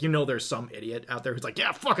character. Like, there's some idiot out there who's like,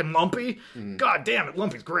 yeah, fucking Lumpy. God damn it,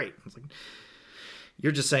 Lumpy's great. It's like,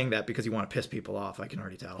 you're just saying that because you want to piss people off. I can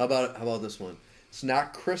already tell. How about this one? it's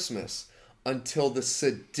not Christmas until the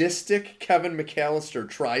sadistic Kevin McAllister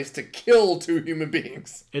tries to kill two human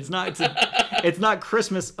beings. It's not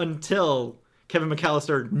Christmas until Kevin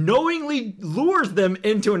McAllister knowingly lures them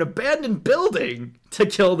into an abandoned building to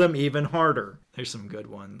kill them even harder. There's some good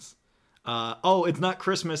ones. It's not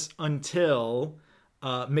Christmas until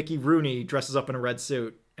Mickey Rooney dresses up in a red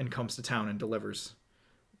suit and comes to town and delivers.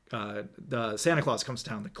 The Santa Claus comes to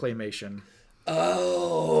town, the claymation.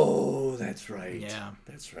 Oh, that's right. Yeah.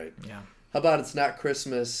 That's right. Yeah. How about it's not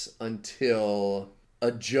Christmas until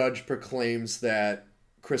a judge proclaims that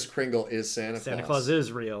Kris Kringle is Santa Claus? Santa Claus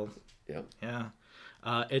is real. Yep. Yeah.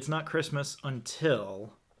 It's not Christmas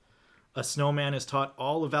until a snowman is taught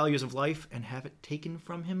all the values of life and have it taken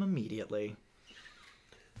from him immediately.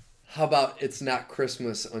 How about it's not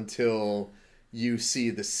Christmas until you see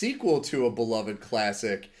the sequel to a beloved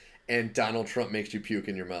classic and Donald Trump makes you puke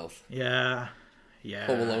in your mouth? Yeah. Yeah.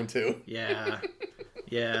 Home Alone 2. Yeah.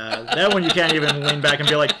 Yeah. That one you can't even lean back and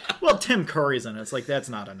be like, well, Tim Curry's in it. It's like, that's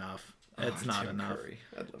not enough. It's not Tim enough. Curry.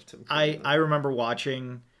 I love Tim Curry. I remember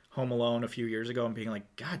watching Home Alone a few years ago and being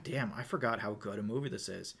like, God damn, I forgot how good a movie this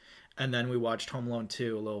is. And then we watched Home Alone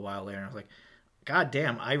 2 a little while later and I was like, God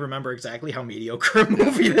damn, I remember exactly how mediocre a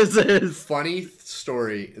movie this is. Funny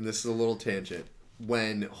story, and this is a little tangent.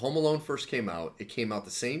 When Home Alone first came out, it came out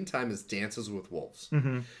the same time as Dances with Wolves.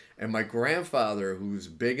 Mm-hmm. And my grandfather, who's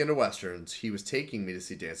big into Westerns, he was taking me to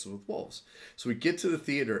see Dances with Wolves. So we get to the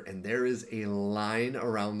theater, and there is a line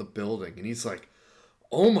around the building. And he's like,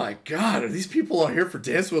 oh my God, are these people out here for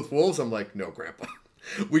Dances with Wolves? I'm like, no, Grandpa.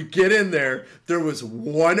 We get in there. There was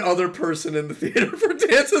one other person in the theater for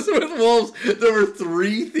Dances with Wolves. There were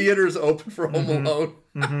 3 theaters open for Home Alone.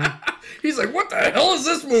 Mm-hmm. He's like, what the hell is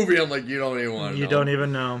this movie? I'm like, you don't even want to know. You don't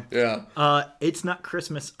even know. Yeah. It's not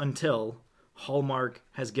Christmas until Hallmark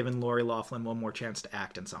has given Lori Loughlin one more chance to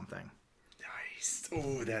act in something. Nice.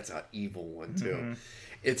 Oh, that's an evil one, too. Mm-hmm.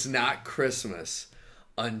 It's not Christmas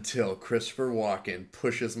until Christopher Walken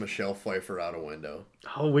pushes Michelle Pfeiffer out a window.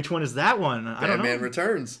 Oh, which one is that one? I don't know. Batman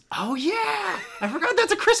Returns. Oh, yeah. I forgot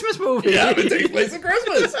that's a Christmas movie. Yeah, it takes place at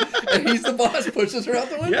Christmas. And he's the boss, pushes her out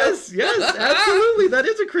the window. Yes, absolutely. That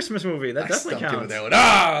is a Christmas movie. That definitely counts. With that one.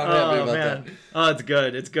 I'm man. that. Oh, it's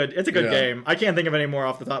good. It's good. It's a good game. I can't think of any more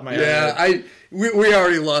off the top of my head. Yeah, we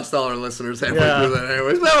already lost all our listeners halfway through that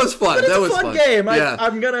anyways. That was fun. But it's a fun game. Yeah.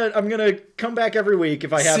 I'm gonna come back every week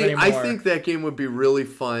if I have any more. I think that game would be really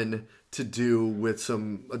fun to do with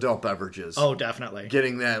some adult beverages. Oh, definitely.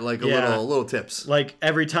 Getting that, like, little tips. Like,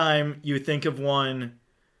 every time you think of one,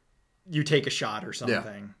 you take a shot or something.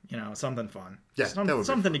 Yeah. You know, something fun. Yeah,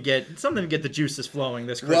 something to get the juices flowing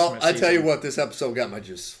this Christmas Well, I tell season. you what, this episode got my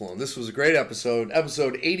juices flowing. This was a great episode.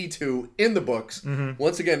 Episode 82 in the books. Mm-hmm.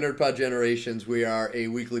 Once again, NerdPod Generations. We are a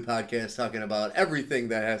weekly podcast talking about everything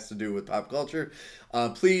that has to do with pop culture.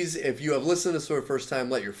 Please, if you have listened to this for the first time,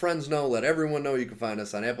 let your friends know. Let everyone know. You can find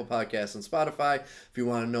us on Apple Podcasts and Spotify. If you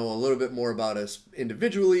want to know a little bit more about us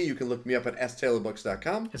individually, you can look me up at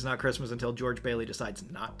staylarbooks.com. It's not Christmas until George Bailey decides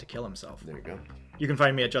not to kill himself. There you go. You can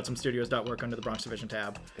find me at jutsumstudios.work under the Bronx Division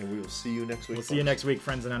tab. And we will see you next week. We'll see you next week,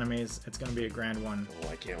 friends and enemies. It's going to be a grand one. Oh,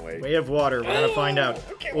 I can't wait. Way of Water. We're going to find out.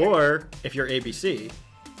 Or, if you're ABC,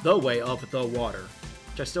 The Way of the Water.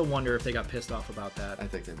 Which I still wonder if they got pissed off about that. I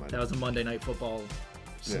think they might. That was a Monday Night Football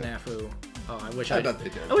snafu. Yeah. Oh, I bet they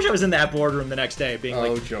did. I wish I was in that boardroom the next day being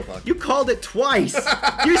like, Joe Buck. You called it twice!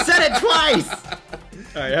 You said it twice!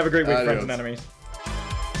 All right, have a great week, friends and enemies.